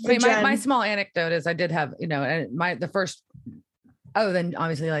of the jinn. My small anecdote is I did have, the first, other than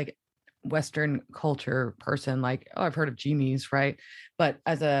obviously like Western culture person, like, I've heard of genies, right? But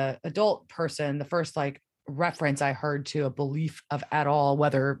as a adult person, the first like reference I heard to a belief of at all,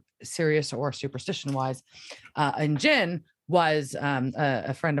 whether serious or superstition wise, in jinn was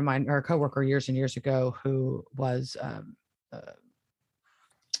a friend of mine or a coworker years and years ago who was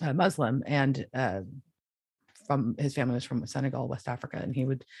a Muslim, and from his family was from Senegal, West Africa, and he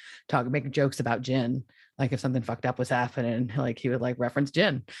would make jokes about jinn. Like if something fucked up was happening, like he would like reference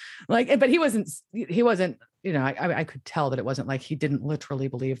jinn, but he wasn't, I could tell that it wasn't like he didn't literally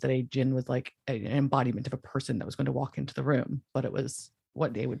believe that a jinn was like an embodiment of a person that was going to walk into the room, but it was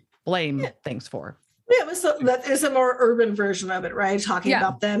what they would blame things for. Yeah, that is a more urban version of it, right? Talking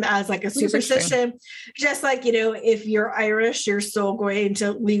about them as like a superstition. Just like, if you're Irish, you're still going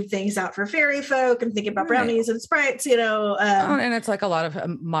to leave things out for fairy folk and think about brownies and sprites, and it's like a lot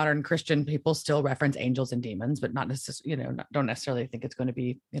of modern Christian people still reference angels and demons, but not necessarily, don't necessarily think it's going to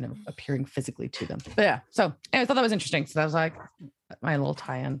be, appearing physically to them. But yeah, so I thought that was interesting. So that was like my little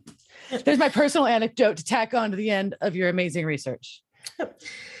tie-in. There's my personal anecdote to tack on to the end of your amazing research.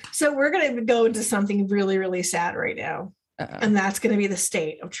 So we're going to go into something really, really sad right now. And that's going to be the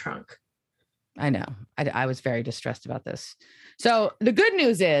state of Trunk. I know. I was very distressed about this. So the good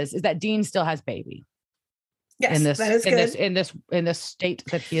news is that Dean still has baby. Yes, that is good. In this state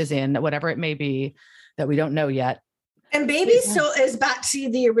that he is in, whatever it may be, that we don't know yet. And baby still is back to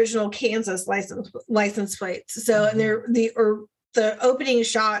the original Kansas license plates. So, and the opening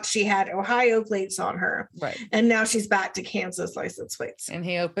shot, she had Ohio plates on her, right? And now she's back to Kansas license plates. And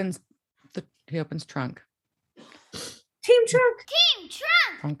he opens trunk. Team Trunk.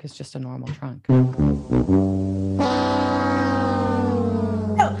 Trunk is just a normal trunk.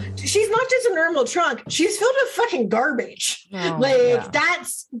 No, she's not just a normal trunk. She's filled with fucking garbage.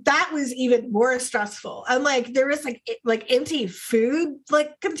 That was even more stressful. And like there was like empty food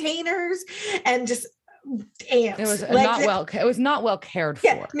like containers and just ants. It was not well cared for.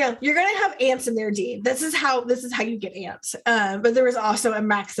 Yeah, no, you're gonna have ants in there, Dean. This is how you get ants. But there was also a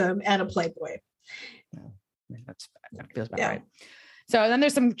Maxim and a Playboy. That feels about right. So then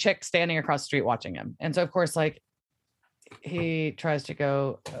there's some chick standing across the street watching him, and so of course, like he tries to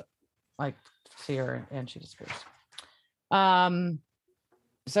go, like see her, and she disappears.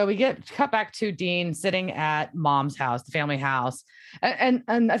 So we get cut back to Dean sitting at mom's house, the family house. And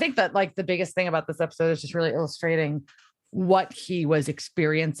I think that like the biggest thing about this episode is just really illustrating what he was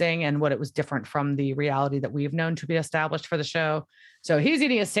experiencing and what it was different from the reality that we've known to be established for the show. So he's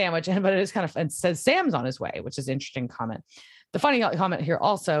eating a sandwich, but it is kind of, and says Sam's on his way, which is an interesting comment. The funny comment here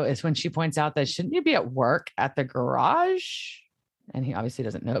also is when she points out that shouldn't you be at work at the garage? And he obviously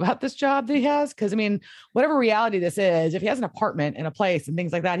doesn't know about this job that he has. Cause I mean, whatever reality this is, if he has an apartment and a place and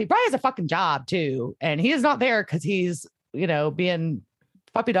things like that, he probably has a fucking job too. And he is not there because he's, being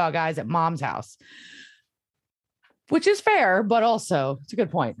puppy dog eyes at mom's house, which is fair, but also it's a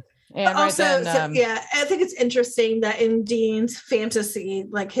good point. And also, I think it's interesting that in Dean's fantasy,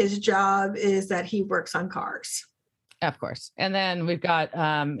 like his job is that he works on cars. Of course. And then we've got,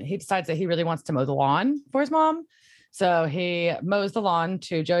 he decides that he really wants to mow the lawn for his mom. So he mows the lawn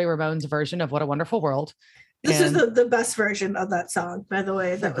to Joey Ramone's version of What a Wonderful World. This is the best version of that song, by the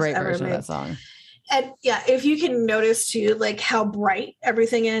way. That was great ever version made. of that song. And yeah, if you can notice too, like how bright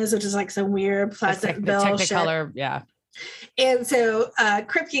everything is, which is like some weird plastic bill Technicolor, yeah. And so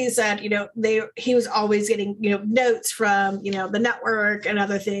Kripke said, he was always getting, notes from, the network and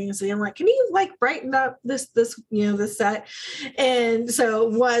other things. Being like, can you like brighten up this set? And so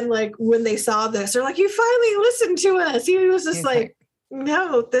when they saw this, they're like, you finally listened to us. He was just like,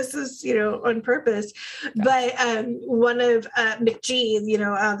 no, this is, on purpose. Yeah. But one of McGee,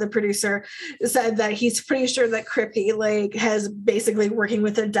 the producer, said that he's pretty sure that Kripke has basically working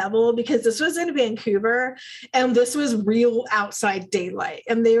with the devil, because this was in Vancouver and this was real outside daylight.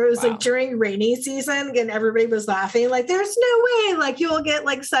 And there was during rainy season and everybody was laughing, like, there's no way you'll get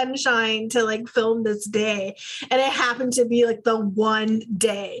sunshine to film this day. And it happened to be the one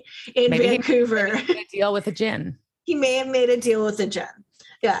day in Vancouver. Maybe he made a deal with a gin. He may have made a deal with the gin.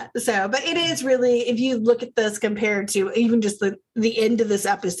 Yeah. So, but it is really, if you look at this compared to even just the end of this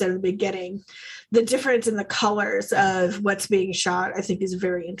episode, the beginning, the difference in the colors of what's being shot, I think is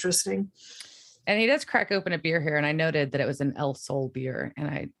very interesting. And he does crack open a beer here. And I noted that it was an El Sol beer, and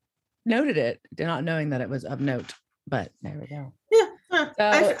I noted it, not knowing that it was of note, but there we go. Yeah.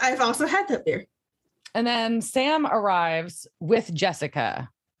 So, I've also had that beer. And then Sam arrives with Jessica.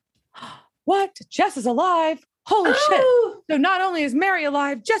 What? Jess is alive. Holy shit. So not only is Mary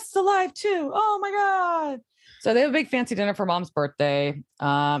alive, Jess is alive too. Oh my God. So they have a big fancy dinner for mom's birthday.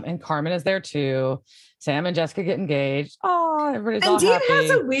 And Carmen is there too. Sam and Jessica get engaged. Oh, everybody's all happy. And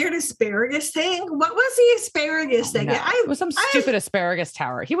Dean has a weird asparagus thing. What was the asparagus thing? No. It was some stupid asparagus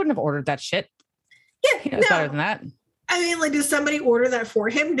tower. He wouldn't have ordered that shit. Yeah, he knows better than that. I mean, did somebody order that for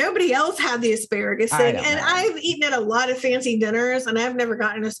him? Nobody else had the asparagus thing. And I've eaten at a lot of fancy dinners and I've never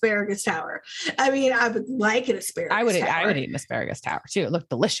gotten an asparagus tower. I mean, I would like an asparagus tower. I would eat an asparagus tower too. It looked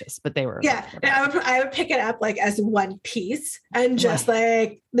delicious, but they were. Yeah. I would pick it up as one piece and just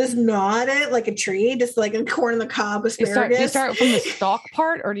this gnawed it like a tree, just like a corn on the cob asparagus. Do you start from the stalk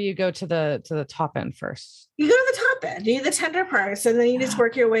part or do you go to the top end first? You go to the top end, you do the tender parts, and then you just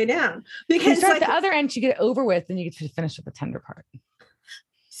work your way down. Because you start at the other end, you get it over with, and you get to finish with the tender part.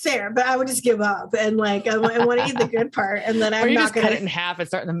 Fair, but I would just give up and I want to eat the good part, and then I'm not going to cut it in half and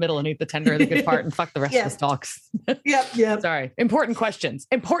start in the middle and eat the tender and the good part, and fuck the rest of the stalks. Yep. Sorry. Important questions,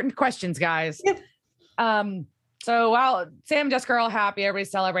 guys. Yep. So while Sam and Jessica are all happy, everybody's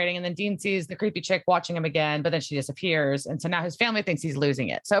celebrating, and then Dean sees the creepy chick watching him again, but then she disappears. And so now his family thinks he's losing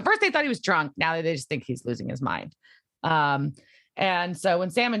it. So at first they thought he was drunk. Now they just think he's losing his mind. And so when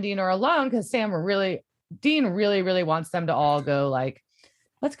Sam and Dean are alone, because Dean really, really wants them to all go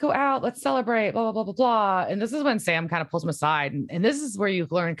let's go out, let's celebrate, blah, blah, blah, blah, blah. And this is when Sam kind of pulls him aside. And this is where you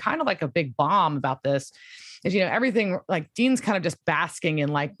learn kind of a big bomb about this is, everything Dean's kind of just basking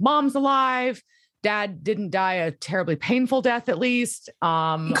in mom's alive. Dad didn't die a terribly painful death, at least. He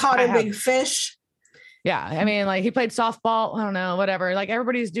caught a big fish. Yeah. I mean, he played softball. I don't know, whatever.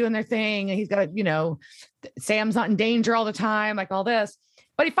 Everybody's doing their thing. And he's got, Sam's not in danger all the time, all this.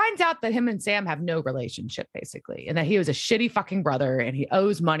 But he finds out that him and Sam have no relationship, basically, and that he was a shitty fucking brother and he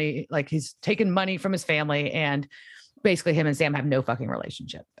owes money. He's taken money from his family, and basically him and Sam have no fucking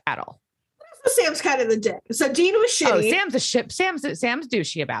relationship at all. Sam's kind of the dick. So Dean was shitty. Oh, Sam's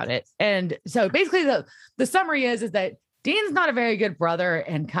douchey about it. And so basically the summary is that Dean's not a very good brother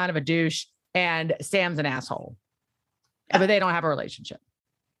and kind of a douche, and Sam's an asshole. Yeah. But they don't have a relationship.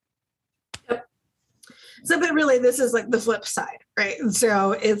 Yep. So, but really this is the flip side, right?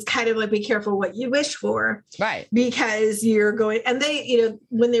 So it's kind of be careful what you wish for. Right. Because you're going, and they,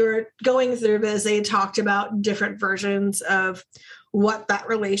 when they were going through this, they talked about different versions of what that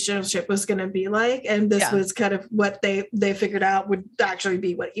relationship was going to be like. And this was kind of what they figured out would actually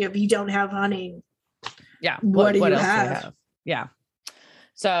be what, if you don't have honey, yeah. what do you have? Yeah.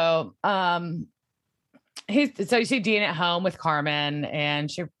 So, so you see Dean at home with Carmen, and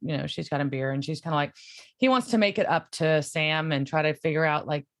she's got him beer, and she's kind of like, he wants to make it up to Sam and try to figure out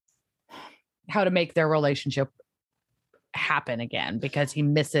like how to make their relationship happen again, because he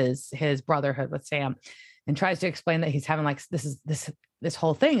misses his brotherhood with Sam, and tries to explain that he's having like, this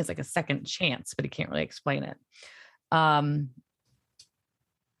whole thing is like a second chance, but he can't really explain it.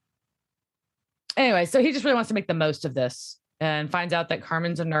 Anyway, so he just really wants to make the most of this, and finds out that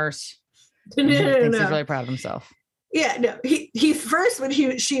Carmen's a nurse. No. He's really proud of himself. Yeah, no. He first, when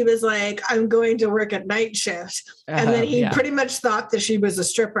she was like, I'm going to work a night shift, and then he pretty much thought that she was a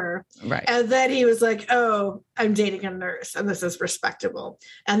stripper, right? And then he was like, oh, I'm dating a nurse, and this is respectable.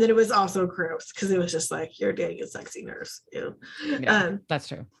 And then it was also gross, because it was just like, you're dating a sexy nurse. Yeah, that's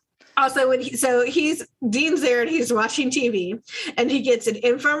true. Also, Dean's there and he's watching TV, and he gets an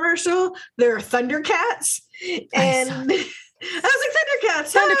infomercial. There are Thundercats, and I was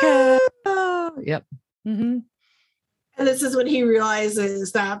like, Thundercats. Oh, yep. Mm-hmm. And this is when he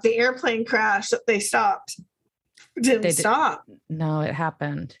realizes that the airplane crash that they stopped didn't stop. No, it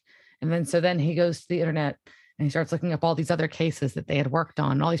happened. And then he goes to the internet and he starts looking up all these other cases that they had worked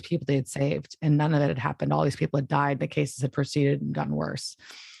on, all these people they had saved, and none of it had happened. All these people had died. The cases had proceeded and gotten worse.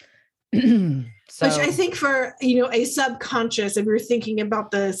 Which I think for, a subconscious, if you're thinking about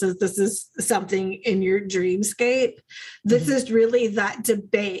this as this is something in your dreamscape, this is really that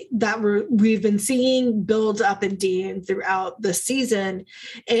debate that we've been seeing build up in Dean throughout the season.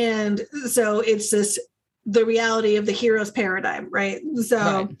 And so it's the reality of the hero's paradigm, right?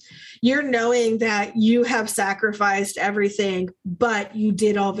 So you're knowing that you have sacrificed everything, but you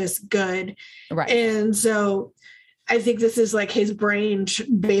did all this good. Right. And so I think this is like his brain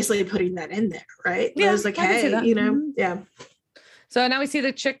basically putting that in there, right? Yeah, it's like, hey, yeah. So now we see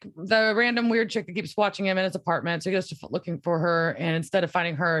the random weird chick that keeps watching him in his apartment. So he goes to looking for her, and instead of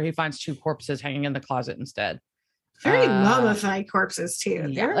finding her, he finds 2 corpses hanging in the closet instead. Very mummified corpses too.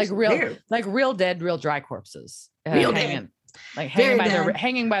 Yeah, like real dead, real dry corpses. Hanging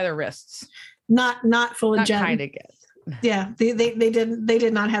by their wrists. Not full of gin. Kind of good. Yeah, they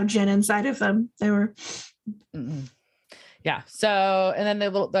did not have gin inside of them. They were. Mm-mm. Yeah. So, and then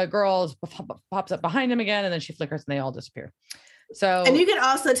the girl pops up behind him again, and then she flickers and they all disappear. So, and you can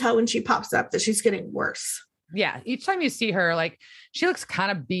also tell when she pops up that she's getting worse. Yeah. Each time you see her, like she looks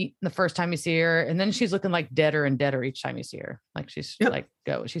kind of beat the first time you see her, and then she's looking like deader and deader each time you see her. Like she's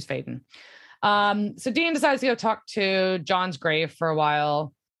she's fading. So Dean decides to go talk to John's grave for a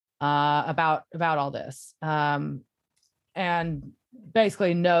while, about all this. And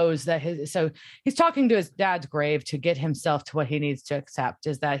basically knows that he's talking to his dad's grave to get himself to what he needs to accept,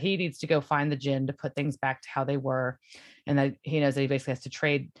 is that he needs to go find the gin to put things back to how they were. And that he knows that he basically has to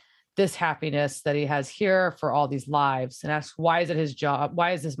trade this happiness that he has here for all these lives, and asks, why is it his job?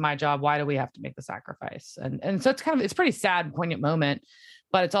 Why is this my job? Why do we have to make the sacrifice? And so it's pretty sad, poignant moment,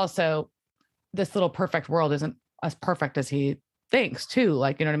 but it's also this little perfect world isn't as perfect as he thinks too.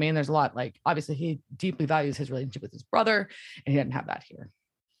 Like, you know what I mean? There's a lot, like, obviously he deeply values his relationship with his brother, and he didn't have that here.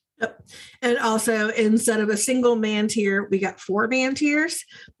 Yep. And also, instead of a single man tear, we got 4 man tears.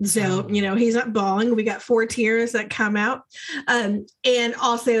 So, he's not bawling. We got 4 tears that come out. And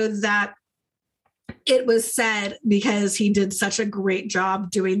also that it was said, because he did such a great job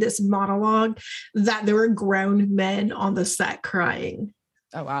doing this monologue, that there were grown men on the set crying.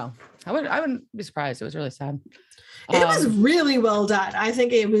 Oh, wow. I wouldn't be surprised. It was really sad. It was really well done. I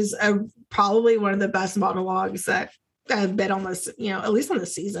think it was probably one of the best monologues that have been on this, at least on the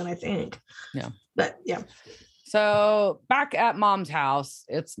season, I think. Yeah. But yeah. So back at Mom's house,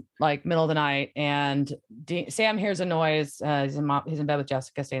 it's like middle of the night, and Sam hears a noise. He's in bed with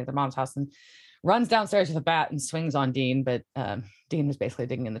Jessica, staying at their mom's house, and runs downstairs with a bat and swings on Dean. But Dean is basically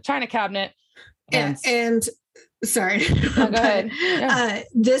digging in the china cabinet. And sorry. No, go ahead. Yeah.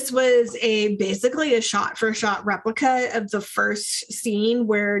 This was basically a shot-for-shot replica of the first scene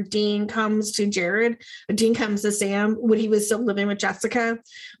where Dean comes to Sam when he was still living with Jessica,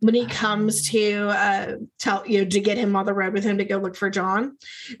 when he comes to to get him on the road with him to go look for John.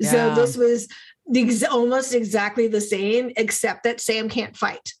 Yeah. So this was almost exactly the same, except that Sam can't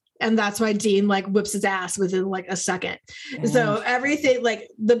fight. And that's why Dean whips his ass within a second. Yeah. So everything,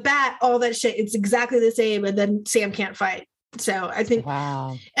 the bat, all that shit, it's exactly the same. And then Sam can't fight. So I think,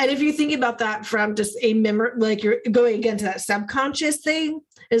 wow. And if you think about that from just a memory, you're going again to that subconscious thing,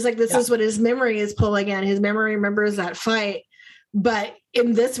 is this is what his memory is pulling in. His memory remembers that fight. But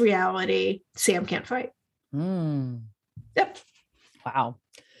in this reality, Sam can't fight. Yep. Wow.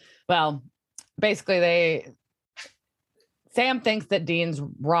 Well, basically Sam thinks that Dean's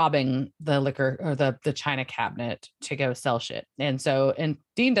robbing the liquor or the china cabinet to go sell shit. And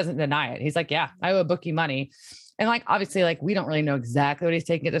Dean doesn't deny it. He's like, yeah, I owe a bookie money. And like, obviously, like, we don't really know exactly what he's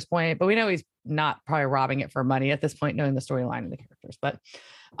taking at this point, but we know he's not probably robbing it for money at this point, knowing the storyline and the characters. But,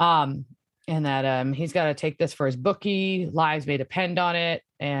 and that he's got to take this for his bookie, lives may depend on it,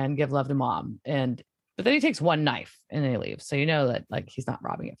 and give love to mom. But then he takes one knife and then he leaves. So you know that like he's not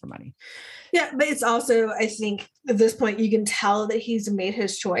robbing it for money. Yeah, but it's also, I think at this point you can tell that he's made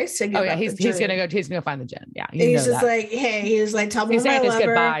his choice. He's gonna find the gin. Yeah. He's just like, hey, he's like, tell me he's saying my his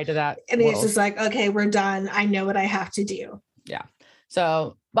goodbye to that. And he's just like, okay, we're done. I know what I have to do. Yeah.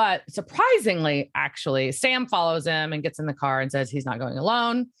 So, but surprisingly, actually, Sam follows him and gets in the car and says he's not going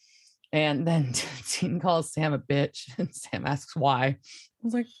alone. And then Dean calls Sam a bitch and Sam asks why. I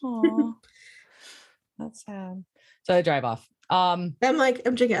was like, oh, that's sad. So I drive off. I'm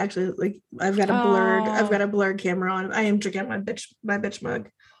drinking, actually, like I've got a blurred camera on. I am drinking my bitch mug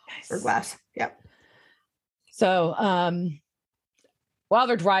or glass. Yep. So while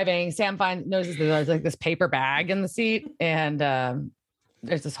they're driving, Sam notices there's like this paper bag in the seat, and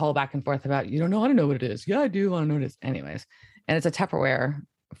there's this whole back and forth about, you don't know, I don't know what it is. Yeah, I do want to know what it is. Anyways, and it's a Tupperware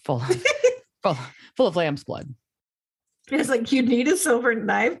full of lamb's blood. It's like, you need a silver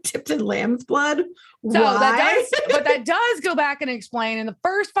knife tipped in lamb's blood. So that does go back and explain in the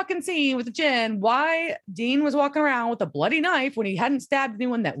first fucking scene with the gin why Dean was walking around with a bloody knife when he hadn't stabbed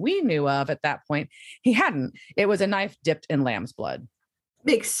anyone that we knew of at that point. He hadn't. It was a knife dipped in lamb's blood.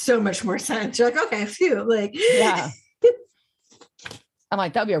 Makes so much more sense. You're like, okay, phew. Like, yeah. I'm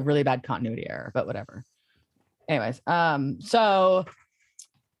like, that'd be a really bad continuity error, but whatever. Anyways, so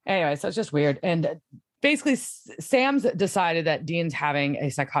it's just weird. And basically, Sam's decided that Dean's having a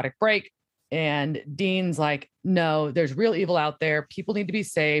psychotic break, and Dean's like, no, there's real evil out there. People need to be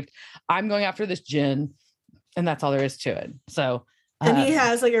saved. I'm going after this gin, and that's all there is to it. So, and he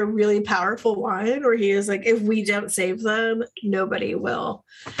has like a really powerful line where he is like, if we don't save them, nobody will.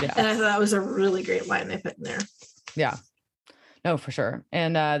 Yeah. And I thought that was a really great line they put in there. Yeah, no, for sure.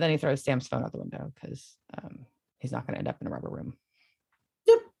 And then he throws Sam's phone out the window because he's not going to end up in a rubber room.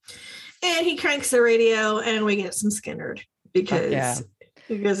 Yep. And he cranks the radio, and we get some Skinnerd because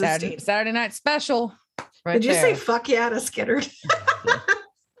Saturday Night Special. Right. Did you say fuck yeah to Skinnerd?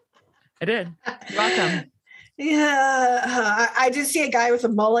 I did. You're welcome. Yeah, I did see a guy with a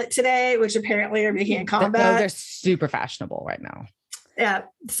mullet today, which apparently are making a comeback. They're super fashionable right now. Yeah,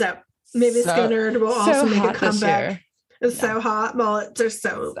 so maybe Skinnerd will also make a comeback. It's so hot. Mullets are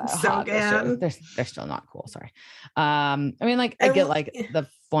so good. They're still not cool. Sorry. I mean, like, I get like the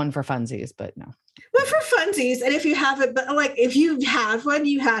one for funsies, but no. But for funsies, and if you have it, but like if you have one,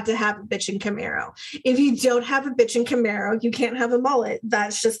 you have to have a bitchin' Camaro. If you don't have a bitchin' Camaro, you can't have a mullet.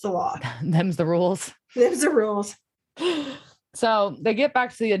 That's just the law. Them's the rules. Them's the rules. So they get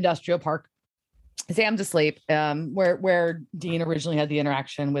back to the industrial park. Sam's asleep, where Dean originally had the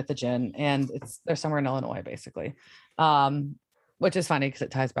interaction with the gin, and they're somewhere in Illinois, basically, which is funny because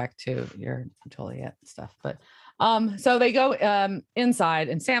it ties back to your Joliet stuff. But so they go inside,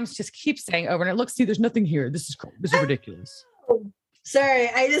 and Sam's just keeps saying over and look, see, there's nothing here. This is ridiculous. Sorry,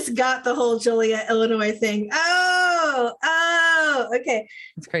 I just got the whole Joliet, Illinois thing. Oh, okay.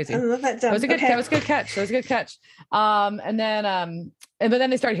 It's crazy. I love that. That was a good catch. And then but then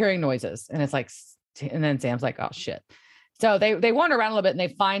they start hearing noises, and it's like, and then Sam's like, oh shit. So they wander around a little bit, and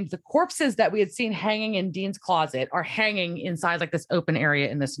they find the corpses that we had seen hanging in Dean's closet are hanging inside like this open area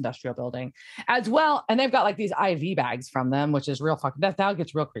in this industrial building as well. And they've got like these IV bags from them, which is real fucking, that now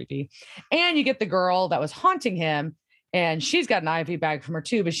gets real creepy. And you get the girl that was haunting him, and she's got an IV bag from her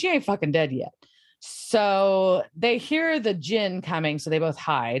too, but she ain't fucking dead yet. So they hear the gin coming, so they both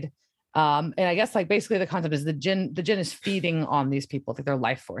hide. And I guess like basically the concept is the gin is feeding on these people, like their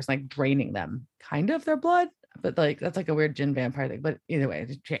life force, like draining them kind of their blood, but like that's like a weird gin vampire thing. But either way,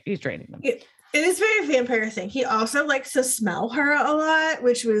 he's draining them. It is very vampire thing. He also likes to smell her a lot,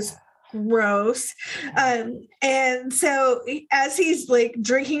 which was gross. And so as he's like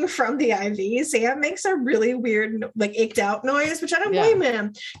drinking from the IV, Sam makes a really weird like icked out noise, which I don't blame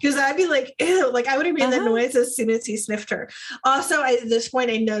him, because I'd be like, ew, like I would have made that noise as soon as he sniffed her. Also, at this point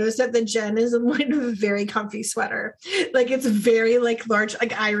I noticed that the Jen is in a very comfy sweater, like it's very like large,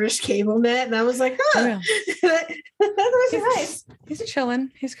 like Irish cable knit, and I was like, that was nice. He's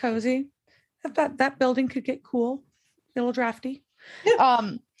chilling, he's cozy. That building could get cool, a little drafty.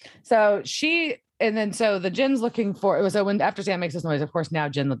 So the Jin's looking for it was so when after Sam makes this noise, of course now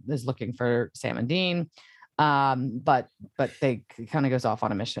Jin is looking for Sam and Dean, but they kind of goes off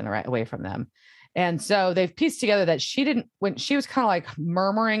on a mission away from them, And so they've pieced together that when she was kind of like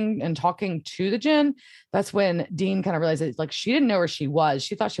murmuring and talking to the djinn, that's when Dean kind of realized that like she didn't know where she was.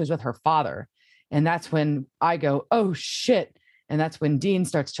 She thought she was with her father. And that's when I go, oh shit. And that's when Dean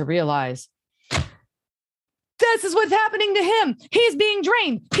starts to realize this is what's happening to him. He's being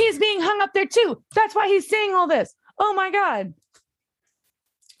drained. He's being hung up there too. That's why he's saying all this. Oh my God.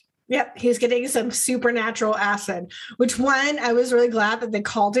 Yep, he's getting some supernatural acid, which one, I was really glad that they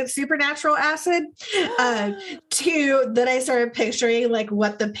called it supernatural acid. Two, that I started picturing like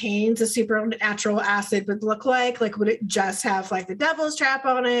what the pains of supernatural acid would look like. Like, would it just have like the devil's trap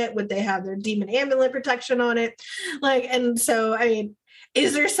on it? Would they have their demon amulet protection on it? Like, and so, I mean,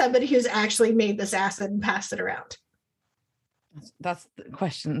 is there somebody who's actually made this acid and passed it around? That's the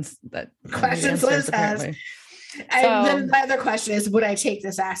questions Liz has. Then my other question is, would I take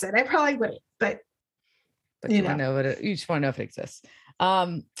this acid? I probably wouldn't, but you know what you just want to know if it exists.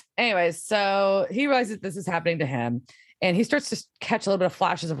 Anyways, so he realizes this is happening to him, and he starts to catch a little bit of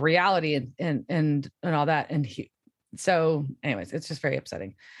flashes of reality and all that. And anyways, it's just very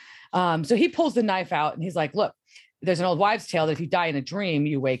upsetting. So he pulls the knife out and he's like, look, there's an old wives' tale that if you die in a dream,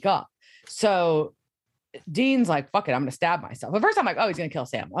 you wake up. So Dean's like, fuck it, I'm gonna stab myself. But first I'm like, oh, he's gonna kill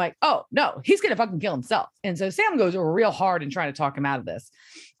Sam. I'm like, oh no, he's gonna fucking kill himself. And so Sam goes real hard and trying to talk him out of this.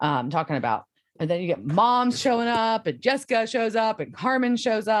 Talking about, and then you get Mom showing up, and Jessica shows up, and Carmen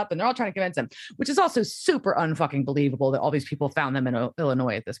shows up, and they're all trying to convince him, which is also super unfucking believable that all these people found them in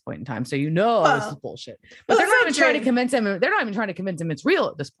Illinois at this point in time. So this is bullshit. But they're not even trying to convince him. They're not even trying to convince him it's real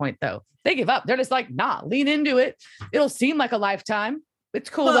at this point, though. They give up. They're just like, nah, lean into it. It'll seem like a lifetime. It's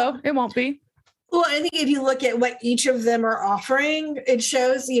cool though. It won't be. Well, I think if you look at what each of them are offering, it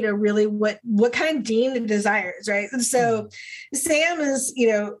shows, really what kind of Dean desires, right? And so Sam is,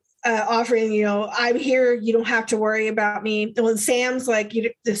 offering, I'm here. You don't have to worry about me. Well, Sam's like,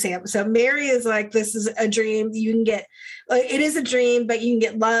 Sam. So Mary is like, this is a dream. You can get, it is a dream, but you can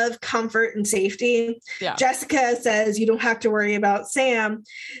get love, comfort, and safety. Yeah. Jessica says you don't have to worry about Sam.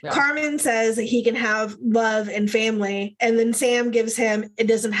 Yeah. Carmen says that he can have love and family. And then Sam gives him, it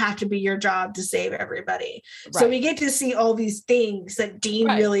doesn't have to be your job to save everybody. Right. So we get to see all these things that Dean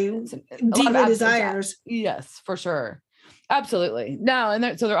really deeply desires. Yes, for sure. Absolutely. No.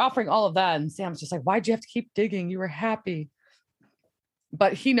 And so they're offering all of that. And Sam's just like, why'd you have to keep digging? You were happy.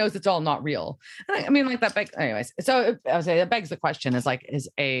 But he knows it's all not real. And I mean, like that. Anyways, so I would say that begs the question is like, is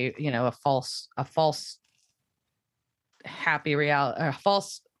a false happy reality, a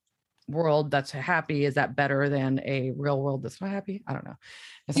false world that's happy, is that better than a real world that's not happy? I don't know.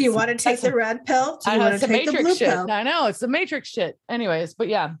 Do you want to take the red pill? Do you want to take the blue pill? I know it's the Matrix shit. Anyways, but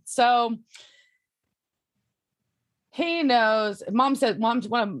yeah. So he knows. One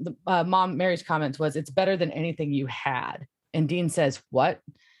of Mom Mary's comments was, "It's better than anything you had." And Dean says, "What?"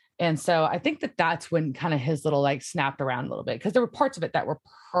 And so I think that's when kind of his little like snapped around a little bit, because there were parts of it that were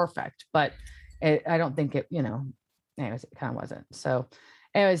perfect, but I don't think it. Anyways, it kind of wasn't. So,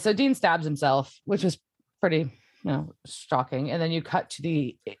 anyways, so Dean stabs himself, which was pretty, shocking. And then you cut to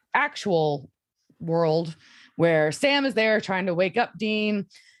the actual world where Sam is there trying to wake up Dean.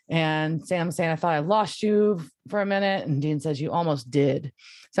 And Sam's saying, I thought I lost you for a minute. And Dean says, you almost did.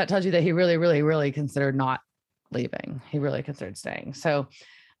 So that tells you that he really, really, really considered not leaving. He really considered staying. So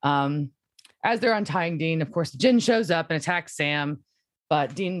as they're untying Dean, of course, the djinn shows up and attacks Sam,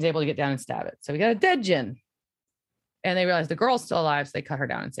 but Dean's able to get down and stab it. So we got a dead djinn. And they realize the girl's still alive, so they cut her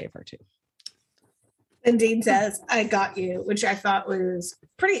down and save her too. And Dean says, I got you, which I thought was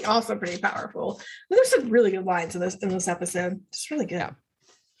pretty powerful. But there's some really good lines in this episode. It's really good. Yeah.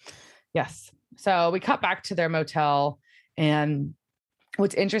 Yes. So we cut back to their motel, and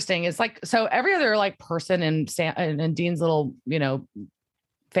what's interesting is so every other person in Dean's little,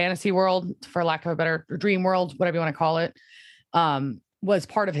 fantasy world, for lack of a better, dream world, whatever you want to call it, was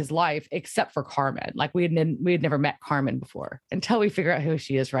part of his life, except for Carmen. We had never met Carmen before until we figure out who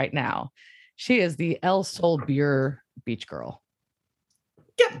she is right now. She is the El Sol Beer beach girl.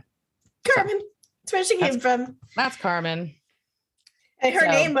 Yep. Carmen. That's where she came from. That's Carmen. And her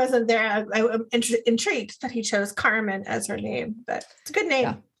name wasn't there. I'm intrigued that he chose Carmen as her name, but it's a good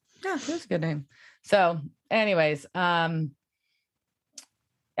name. Yeah, it was a good name. So anyways, so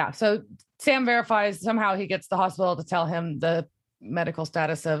Sam verifies, somehow he gets the hospital to tell him the medical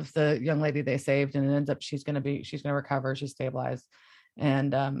status of the young lady they saved, and it ends up she's going to recover, she's stabilized.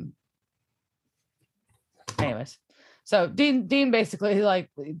 And anyways, so Dean basically,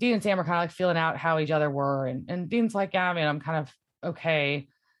 Dean and Sam are kind of feeling out how each other were, and Dean's like, yeah, I mean, I'm kind of okay,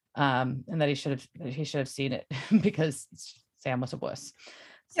 and that he should have seen it because Sam was a wuss.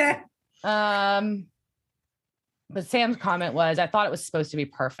 Yeah. But Sam's comment was, I thought it was supposed to be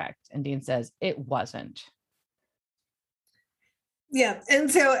perfect. And Dean says, it wasn't. Yeah. And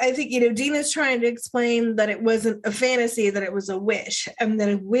so I think, Dean is trying to explain that it wasn't a fantasy, that it was a wish, and that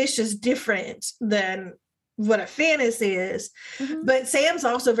a wish is different than what a fantasy is. Mm-hmm. But Sam's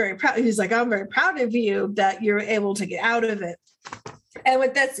also very proud. He's like, I'm very proud of you that you're able to get out of it. And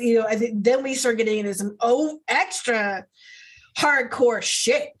with that, I think then we start getting into some extra hardcore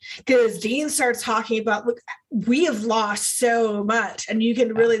shit, because Dean starts talking about, look, we have lost so much, and you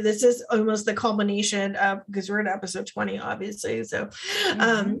can really, this is almost the culmination of, because we're in episode 20 obviously, so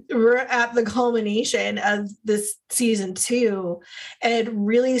we're at the culmination of this season 2 and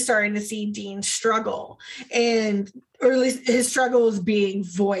really starting to see Dean struggle, and or at least his struggle is being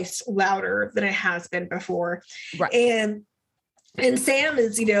voiced louder than it has been before. Right. And Sam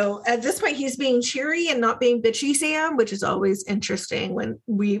is, at this point, he's being cheery and not being bitchy Sam, which is always interesting when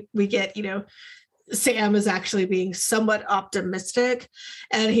we get, Sam is actually being somewhat optimistic.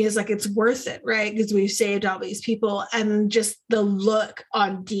 And he's like, it's worth it, right? Because we've saved all these people. And just the look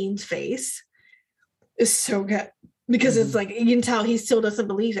on Dean's face is so good. Because it's like, you can tell he still doesn't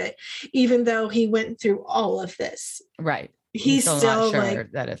believe it, even though he went through all of this. Right. He's still not sure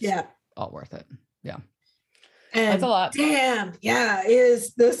like, that it's all worth it. Yeah. And that's a lot. Damn. Yeah.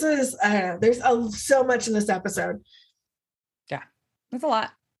 There's so much in this episode. Yeah. That's a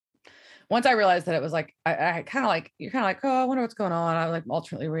lot. Once I realized that it was like, I kind of like, you're kind of like, oh, I wonder what's going on. I like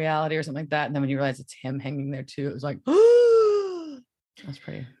alternate reality or something like that. And then when you realize it's him hanging there too, it was like, oh, that's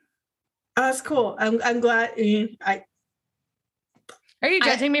pretty. Oh, that's cool. I'm glad. Are you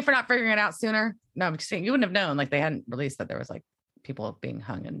judging me for not figuring it out sooner? No, I'm just saying you wouldn't have known. Like they hadn't released that there was like people being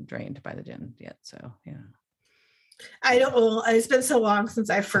hung and drained by the djinn yet. So yeah. I don't know. It's been so long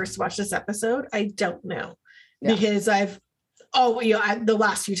since I first watched this episode. I don't know because the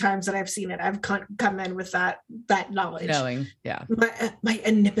last few times that I've seen it, I've come in with that knowledge, knowing, my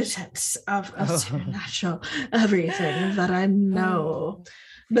omnipotence of supernatural everything that I know.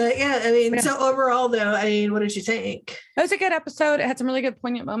 But so overall though, what did you think? It was a good episode. It had some really good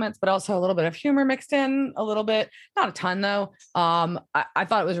poignant moments, but also a little bit of humor mixed in, a little bit, not a ton though. I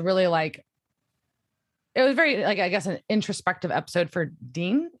thought it was really like, it was very like, I guess, an introspective episode for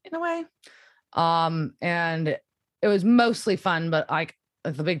Dean in a way. And it was mostly fun, but like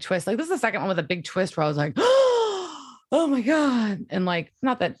the big twist, like this is the second one with a big twist where I was like, oh my God. And like,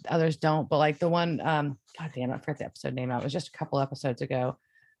 not that others don't, but like the one, God damn, I forgot the episode name. It was just a couple episodes ago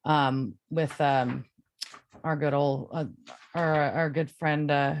with our good old, our good friend.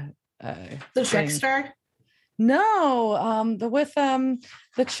 The Trickster? No,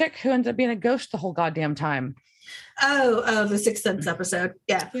 the chick who ends up being a ghost the whole goddamn time. Oh, the Sixth Sense episode.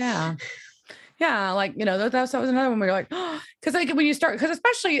 Yeah. Like, that was another one where you're like, because like when you start, because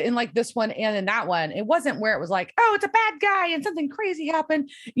especially in like this one and in that one, it wasn't where it was like, oh, it's a bad guy and something crazy happened.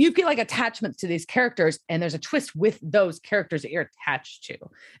 You feel like attachments to these characters, and there's a twist with those characters that you're attached to.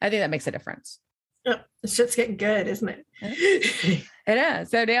 I think that makes a difference. Oh, it's just getting good, isn't it? It is.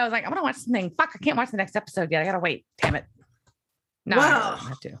 So today I was like, I'm gonna watch something. Fuck, I can't watch the next episode yet. I gotta wait. Damn it. No, I don't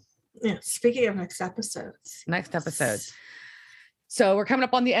have to. Yeah. Speaking of next episodes. So we're coming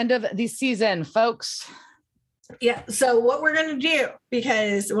up on the end of the season, folks. Yeah. So what we're going to do,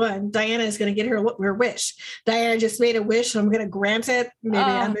 because Diana is going to get her wish. Diana just made a wish. So I'm going to grant it. Maybe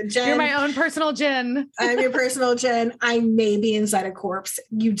I'm a djinn. You're my own personal djinn. I'm your personal djinn. I may be inside a corpse.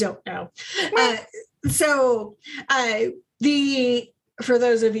 You don't know. For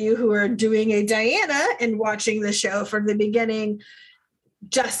those of you who are doing a Diana and watching the show from the beginning,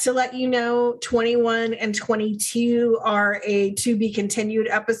 just to let you know, 21 and 22 are a to be continued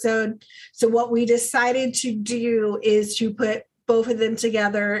episode. So what we decided to do is to put both of them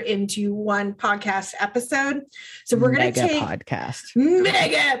together into one podcast episode. So we're going to take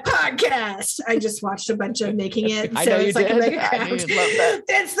mega podcast. I just watched a bunch of making it. I know you did.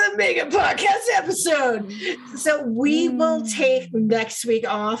 It's the mega podcast episode. So we will take next week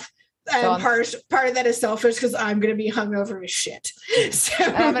off. And part of that is selfish because I'm going to be hungover as shit. So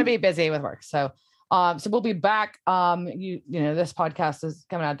I'm going to be busy with work. So we'll be back. This podcast is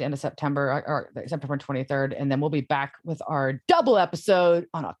coming out at the end of September or September 23rd. And then we'll be back with our double episode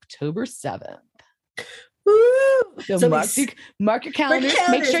on October 7th. Woo! So mark your calendars.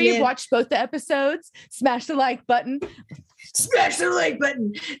 Make sure you've watched both the episodes. Smash the like button. Smash the like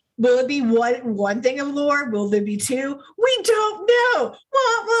button. Will it be one thing of lore? Will there be two? We don't know.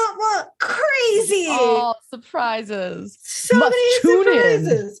 What? Crazy. All surprises. So many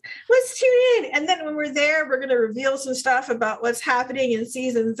surprises. Let's tune in. And then when we're there, we're going to reveal some stuff about what's happening in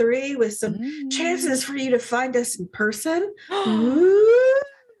season 3 with some chances for you to find us in person.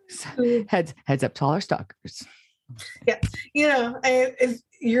 Heads up to all our stalkers. Yeah. If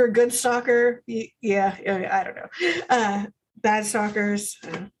you're a good stalker, yeah, I don't know. Bad stalkers.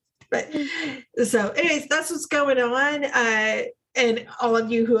 But so anyways, that's what's going on. And all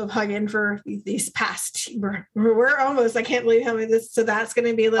of you who have hung in for these past, we're almost, I can't believe how many this, so that's going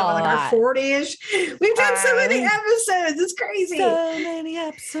to be like our 40-ish. We've done so many episodes. It's crazy. So many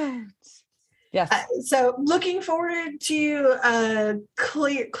episodes. Yes. So looking forward to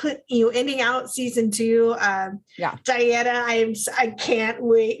ending out season 2. Diana, I can't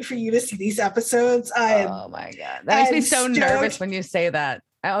wait for you to see these episodes. Oh my God. That makes me so nervous when you say that.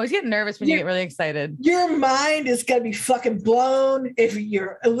 I always get nervous when you get really excited. Your mind is gonna be fucking blown if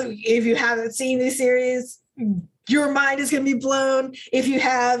you haven't seen the series. Your mind is gonna be blown. If you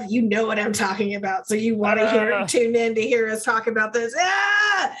have, you know what I'm talking about. So you want to tune in to hear us talk about this.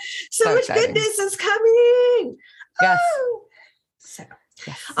 So much exciting. Goodness is coming. Yes. So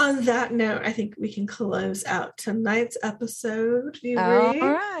on that note, I think we can close out tonight's episode. Do you agree?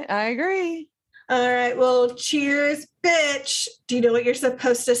 All right, I agree. All right. Well, cheers, bitch. Do you know what you're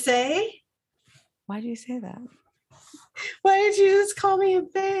supposed to say? Why do you say that? Why did you just call me a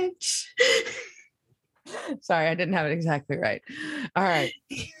bitch? Sorry, I didn't have it exactly right. All right.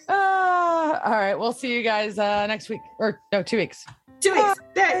 All right. We'll see you guys next week. Or no, 2 weeks. 2 weeks.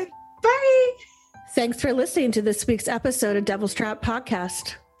 Bye. Bye. Thanks for listening to this week's episode of Devil's Trap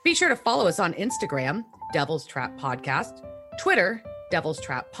Podcast. Be sure to follow us on Instagram, Devil's Trap Podcast, Twitter, Devil's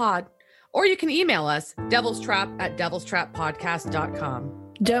Trap Pod, or you can email us,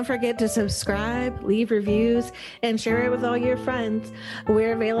 devilstrap@devilstrappodcast.com. Don't forget to subscribe, leave reviews, and share it with all your friends.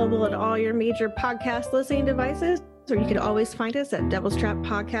 We're available at all your major podcast listening devices, or you can always find us at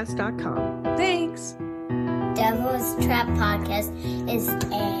devilstrappodcast.com. Thanks. Devil's Trap Podcast is a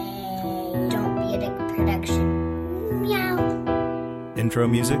Don't Be a Dick production. Meow. Intro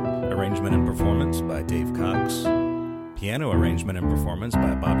music, arrangement and performance by Dave Cox. Piano arrangement and performance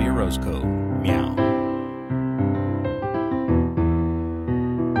by Bobby Orozco. Meow.